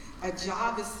succeed. A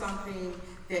job is something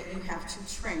that you have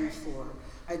to train for.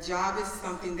 A job is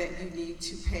something that you need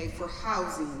to pay for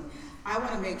housing. I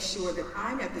want to make sure that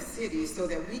I'm at the city so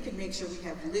that we can make sure we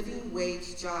have living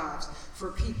wage jobs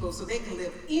for people so they can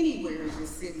live anywhere in the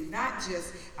city, not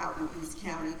just out in East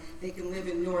County. They can live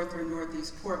in North or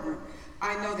Northeast Portland.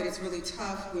 I know that it's really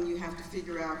tough when you have to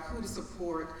figure out who to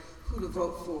support, who to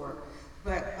vote for.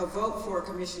 But a vote for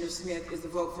Commissioner Smith is a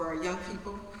vote for our young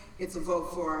people. It's a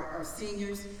vote for our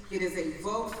seniors. It is a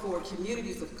vote for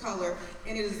communities of color.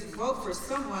 And it is a vote for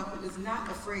someone who is not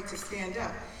afraid to stand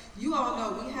up. You all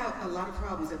know we have a lot of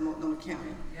problems at Multnomah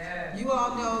County. Yeah. You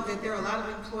all know that there are a lot of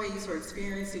employees who are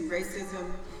experiencing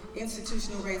racism,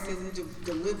 institutional racism,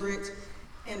 deliberate.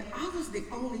 And I was the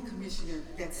only commissioner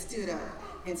that stood up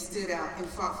and stood out and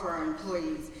fought for our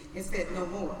employees and said no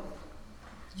more.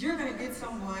 You're gonna get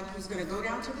someone who's gonna go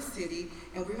down to the city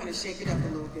and we're gonna shake it up a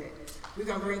little bit. We're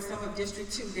gonna bring some of District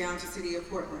 2 down to City of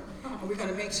Portland. And we're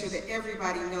gonna make sure that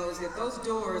everybody knows that those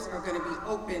doors are gonna be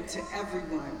open to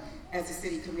everyone as a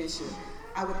city commissioner.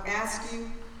 I would ask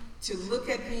you to look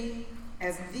at me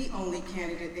as the only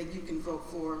candidate that you can vote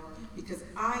for, because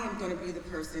I am gonna be the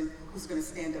person who's gonna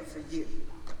stand up for you.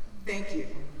 Thank you.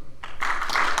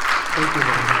 Thank you,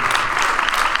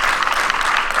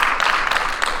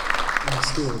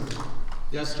 Stuart.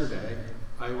 Yesterday,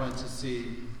 I went to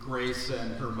see Grace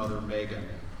and her mother Megan,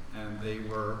 and they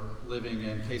were living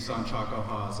in Quezon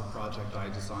Chacojas, a project I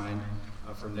designed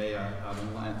for NEA out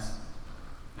in Lentz.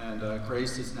 And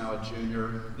Grace is now a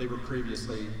junior. They were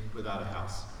previously without a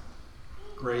house.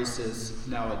 Grace is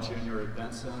now a junior at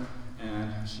Benson,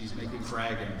 and she's making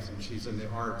dragons, and she's in the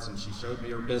arts, and she showed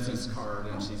me her business card,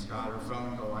 and she's got her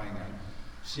phone going, and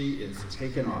she is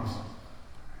taken off.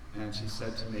 And she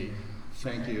said to me,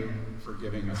 "Thank you for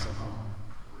giving us a home."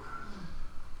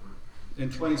 In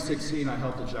 2016, I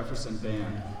helped the Jefferson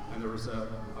Band, and there was a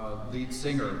lead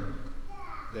singer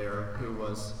there who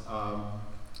was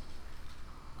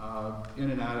in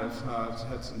and out of,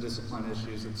 had some discipline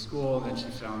issues at school, and then she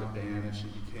found a band and she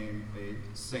became a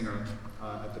singer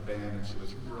at the band, and she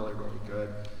was really, really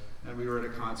good. And we were at a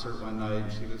concert one night,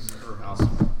 and her house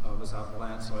was out in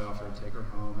Lentz, so I offered to take her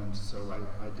home, and so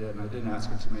I did. And I didn't ask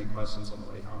her too many questions on the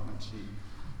way home, and she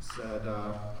said,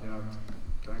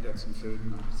 can I get some food?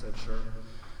 And I said, sure.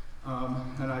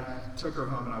 And I took her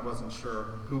home, and I wasn't sure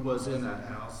who was in that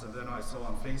house. And then I saw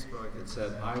on Facebook, it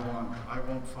said, I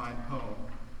won't find home,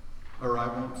 or I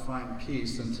won't find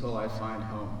peace until I find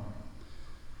home.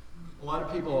 A lot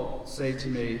of people say to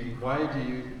me, why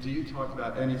do you talk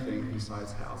about anything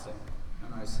besides housing?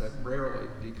 And I said, rarely,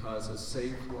 because a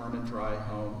safe, warm, and dry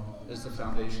home is the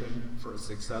foundation for a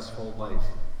successful life,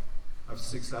 a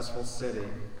successful city,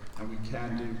 and we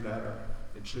can do better.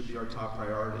 It should be our top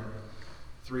priority.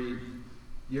 3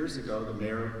 years ago, the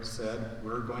mayor said,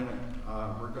 we're going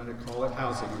to call it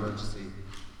housing emergency.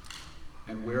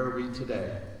 And where are we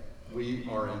today? We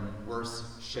are in worse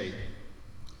shape.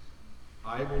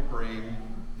 I will bring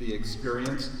the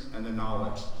experience and the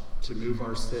knowledge to move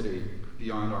our city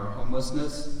beyond our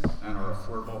homelessness and our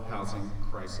affordable housing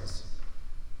crisis.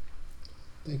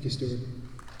 Thank you, Stuart.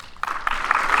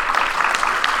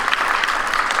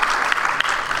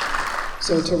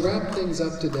 So to wrap things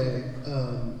up today,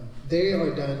 they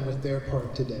are done with their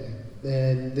part today.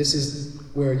 And this is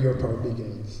where your part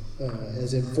begins.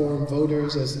 As informed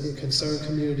voters, as concerned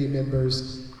community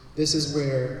members, this is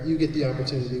where you get the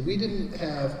opportunity. We didn't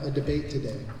have a debate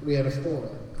today. We had a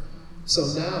forum. So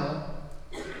now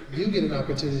you get an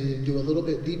opportunity to do a little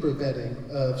bit deeper vetting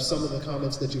of some of the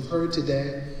comments that you've heard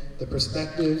today, the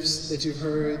perspectives that you've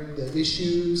heard, the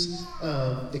issues.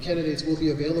 The candidates will be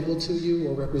available to you,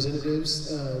 or representatives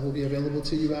will be available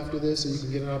to you after this, so you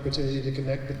can get an opportunity to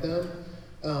connect with them.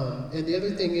 And the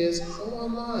other thing is, go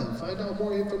online, find out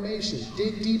more information,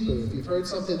 dig deeper. If you've heard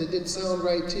something that didn't sound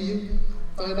right to you,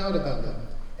 find out about it,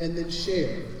 and then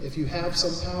share. If you have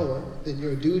some power, then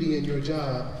your duty and your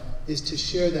job is to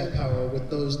share that power with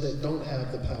those that don't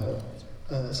have the power,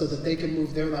 so that they can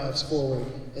move their lives forward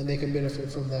and they can benefit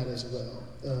from that as well.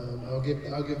 I'll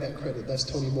give that credit. That's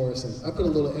Toni Morrison. I put a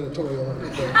little editorial on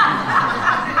it, but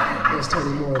that's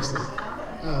Toni Morrison,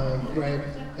 right?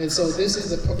 And so this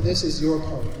is your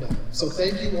part now. So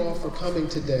thank you all for coming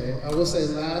today. I will say,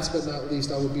 last but not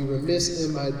least, I would be remiss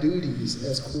in my duties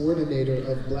as coordinator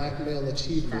of Black Male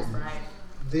Achievement.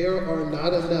 There are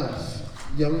not enough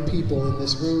young people in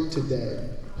this room today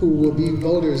who will be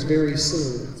voters very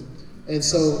soon. And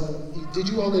so, did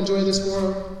you all enjoy this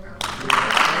forum?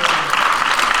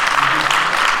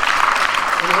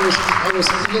 And I was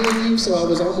feeling you, so I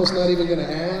was almost not even going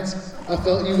to ask. I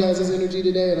felt you guys' energy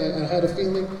today, and I had a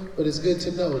feeling, but it's good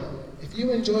to know. If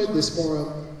you enjoyed this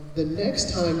forum, the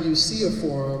next time you see a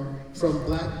forum from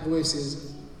Black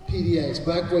Voices PDX,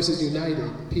 Black Voices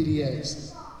United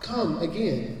PDX, come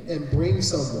again and bring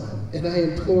someone. And I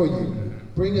implore you,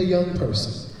 bring a young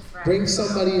person. Bring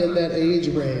somebody in that age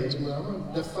range. Well, I'm going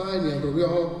to define young, but we're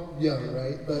all young,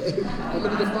 right? But I'm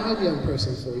going to define young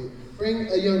person for you. Bring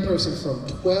a young person from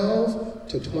 12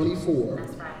 to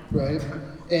 24, right?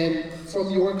 And from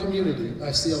your community,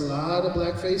 I see a lot of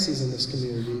black faces in this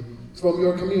community. From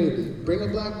your community, bring a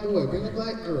black boy, bring a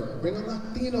black girl, bring a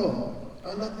Latino,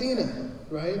 a Latina,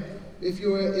 right? If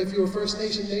you're First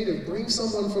Nation Native, bring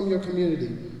someone from your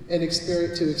community and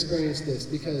experience this,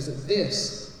 because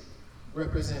this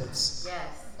represents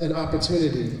an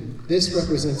opportunity. This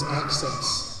represents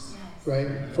access, right,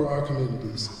 for our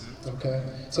communities. Okay,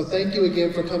 so thank you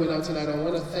again for coming out tonight. I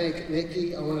want to thank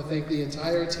Nikki. I want to thank the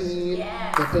entire team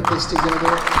that put this together. You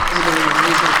did an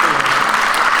amazing thing.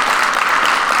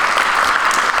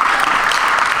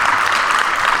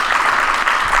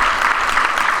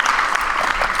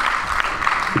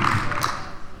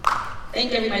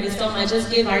 Thank everybody so much. Let's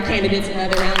give our candidates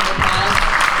another round of applause.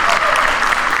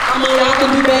 Come on, y'all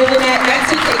can do better than that. That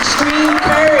took extreme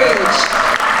courage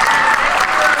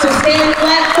to stand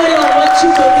flat-footed on what you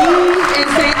believe and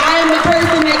say, I am the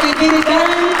person that can get it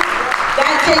done.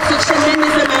 That takes a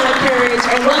tremendous amount of courage,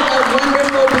 and what a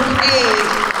wonderful bouquet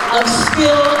of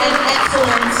skill and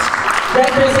excellence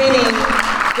representing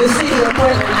the city of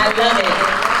Portland. I love it.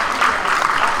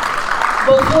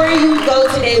 Before you go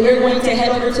today, we're going to head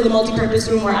over to the multipurpose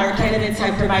room where our candidates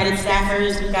have provided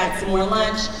staffers. We've got some more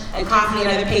lunch and coffee and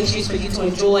other pastries for you to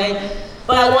enjoy.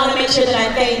 But I want to make sure that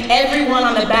I thank everyone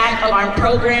on the back of our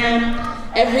program,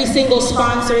 every single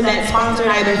sponsor that sponsored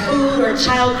either food or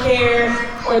childcare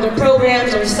or the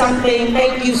programs or something.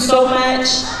 Thank you so much.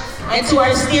 And to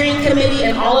our steering committee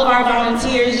and all of our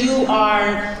volunteers, you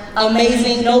are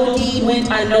amazing. No deed went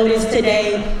unnoticed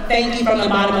today. Thank you from the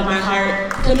bottom of my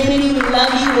heart. Community, we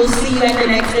love you. We'll see you at the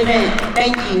next event.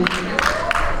 Thank you.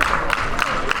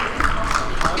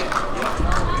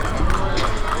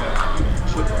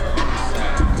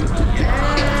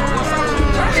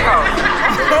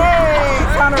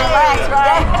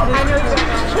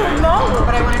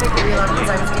 But I wanted to give you love because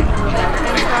I was getting a little bit of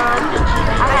info.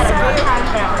 I had a great time.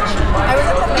 I was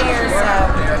at the mayor's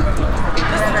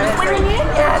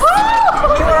Yes.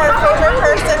 You were our favorite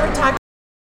person. We talked.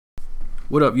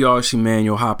 What up, y'all? It's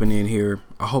Emmanuel hopping in here.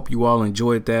 I hope you all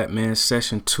enjoyed that, man.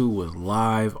 Session 2 was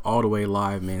live, all the way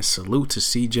live, man. Salute to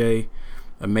CJ.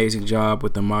 Amazing job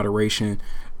with the moderation.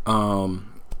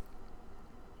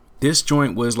 This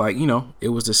joint was like, it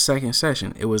was the second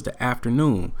session. It was the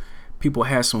afternoon. People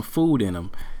had some food in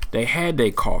them. They had their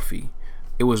coffee.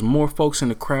 It was more folks in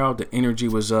the crowd. The energy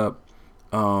was up.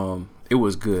 It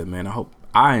was good, man.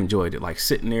 I enjoyed it. Like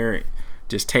sitting there,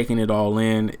 just taking it all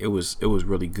in. It was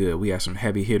really good. We had some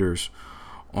heavy hitters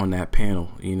on that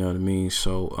panel. You know what I mean?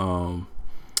 So,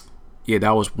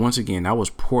 that was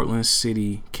Portland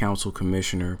City Council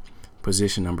Commissioner,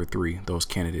 position number 3. Those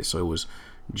candidates. So it was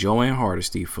Joanne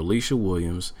Hardesty, Felicia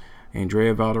Williams,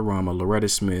 Andrea Valderrama, Loretta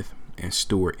Smith, and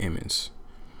Stuart Emmons.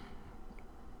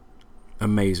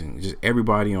 Amazing. Just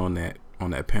everybody on that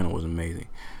panel was amazing.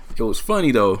 It was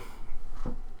funny though.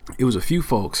 It was a few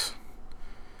folks.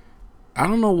 I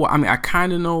don't know why. I mean, I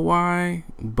kind of know why,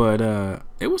 but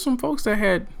it was some folks that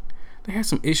had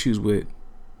some issues with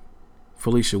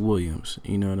Felicia Williams.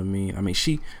 You know what I mean? I mean,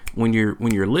 she when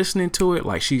you're listening to it,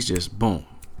 like she's just boom,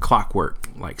 clockwork,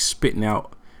 like spitting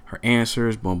out her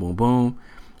answers, boom, boom, boom.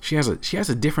 She has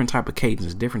a different type of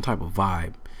cadence, a different type of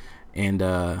vibe, and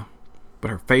but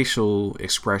her facial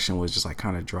expression was just like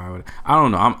kind of dry. I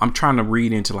don't know. I'm trying to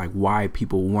read into like why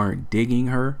people weren't digging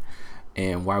her,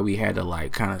 and why we had to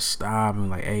like kind of stop and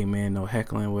like, hey man, no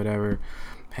heckling, whatever.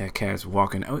 Had cats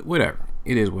walking, whatever.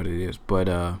 It is what it is. But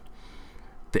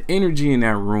the energy in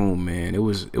that room, man, it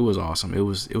was awesome. It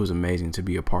was amazing to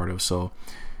be a part of. So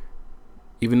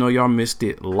even though y'all missed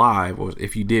it live, or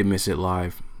if you did miss it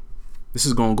live, this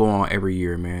is gonna go on every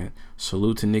year, man.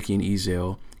 Salute to Nikki and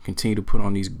Ezel. Continue to put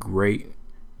on these great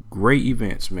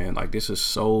events, man. Like this is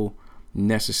so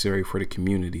necessary for the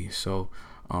community. So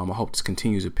I hope this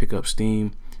continues to pick up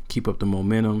steam, keep up the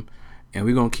momentum, and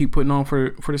we're gonna keep putting on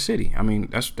for the city. I mean,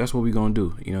 that's what we're gonna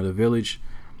do. The village,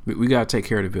 we gotta take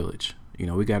care of the village.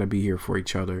 We gotta be here for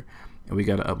each other, and we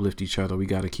gotta uplift each other. We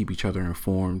gotta keep each other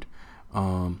informed. You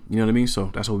know what I mean?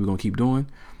 So that's what we're gonna keep doing.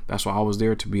 That's why I was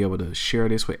there, to be able to share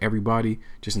this with everybody,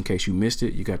 just in case you missed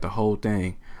it. You got the whole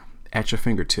thing at your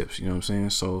fingertips. You know what I'm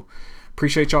saying? So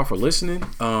appreciate y'all for listening.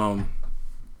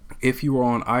 If you are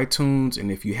on iTunes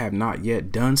and if you have not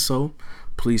yet done so,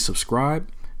 please subscribe.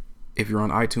 If you're on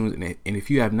iTunes and if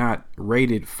you have not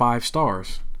rated 5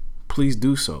 stars, please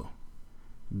do so.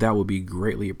 That would be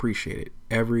greatly appreciated.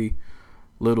 Every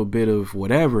little bit of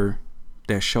whatever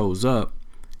that shows up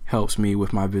helps me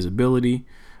with my visibility,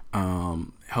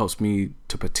 helps me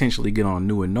to potentially get on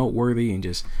New and Noteworthy and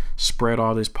just spread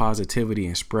all this positivity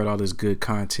and spread all this good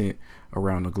content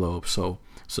around the globe. So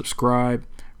subscribe,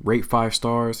 rate 5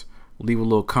 stars, leave a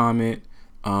little comment,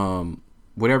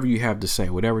 Whatever you have to say,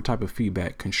 whatever type of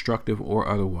feedback, constructive or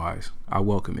otherwise, I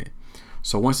welcome it.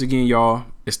 So once again, y'all,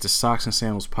 it's the Socks and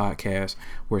Sandals podcast,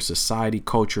 where society,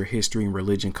 culture, history, and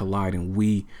religion collide, and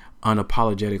we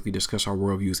unapologetically discuss our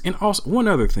worldviews. And also, one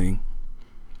other thing,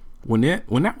 when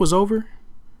that was over,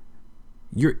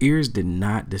 your ears did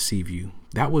not deceive you.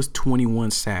 That was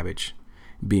 21 Savage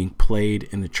being played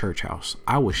in the church house.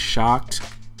 I was shocked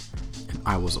and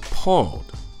I was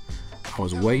appalled. I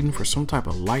was waiting for some type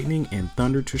of lightning and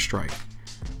thunder to strike,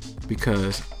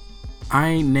 because I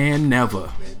ain't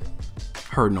never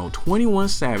heard no 21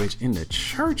 Savage in the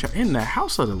church, in the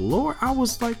house of the Lord. I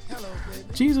was like,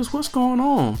 Jesus, what's going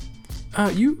on?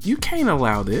 You can't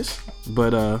allow this.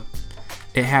 But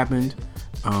it happened.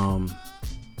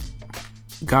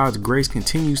 God's grace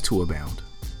continues to abound.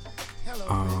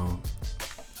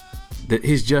 That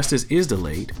his justice is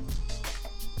delayed.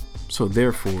 So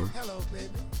therefore,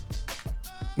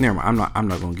 never mind. I'm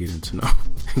not gonna get into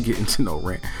no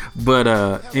rant. But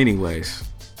anyways,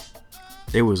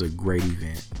 it was a great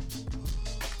event.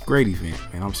 Great event,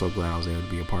 man. I'm so glad I was able to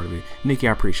be a part of it. Nikki,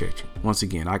 I appreciate you. Once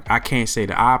again, I can't say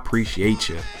that I appreciate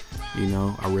you. You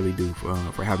know, I really do,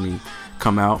 for having me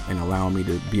come out and allowing me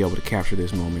to be able to capture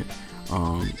this moment.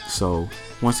 So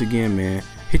once again, man,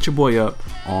 hit your boy up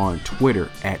on Twitter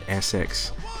at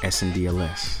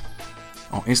SXSNDLS,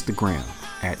 on Instagram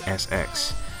at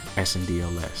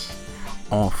SXSNDLS,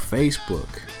 on Facebook,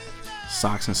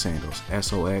 Socks and Sandals,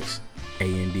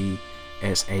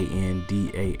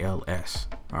 SOXANDSANDALS.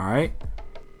 All right,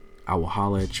 I will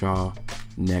holler at y'all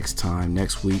next time.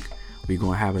 Next week we're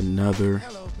gonna have another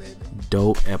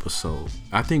dope episode.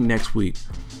 I think next week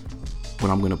what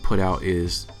I'm gonna put out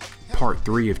is part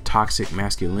 3 of Toxic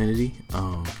Masculinity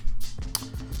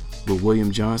with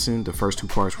William Johnson. The first 2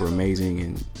 parts were amazing,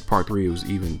 and part 3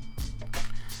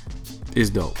 is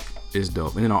dope. It's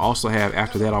dope. And then I'll also have,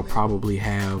 after that, I'll probably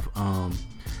have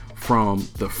from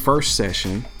the first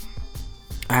session,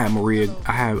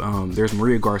 there's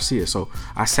Maria Garcia. So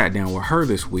I sat down with her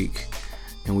this week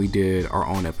and we did our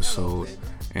own episode,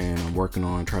 and I'm working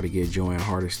on trying to get Joanne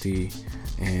Hardesty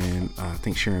and I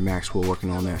think Sharon Maxwell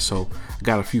working on that. So I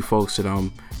got a few folks that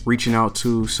I'm reaching out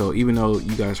to. So even though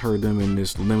you guys heard them in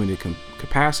this limited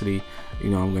capacity, you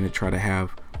know, I'm going to try to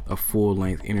have a full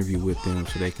length interview with them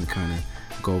so they can kind of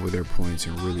go over their points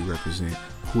and really represent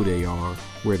who they are,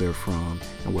 where they're from,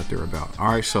 and what they're about. All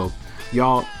right, so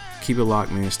y'all keep it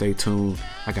locked, man. Stay tuned.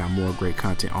 I got more great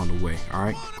content on the way. All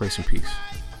right, grace and peace.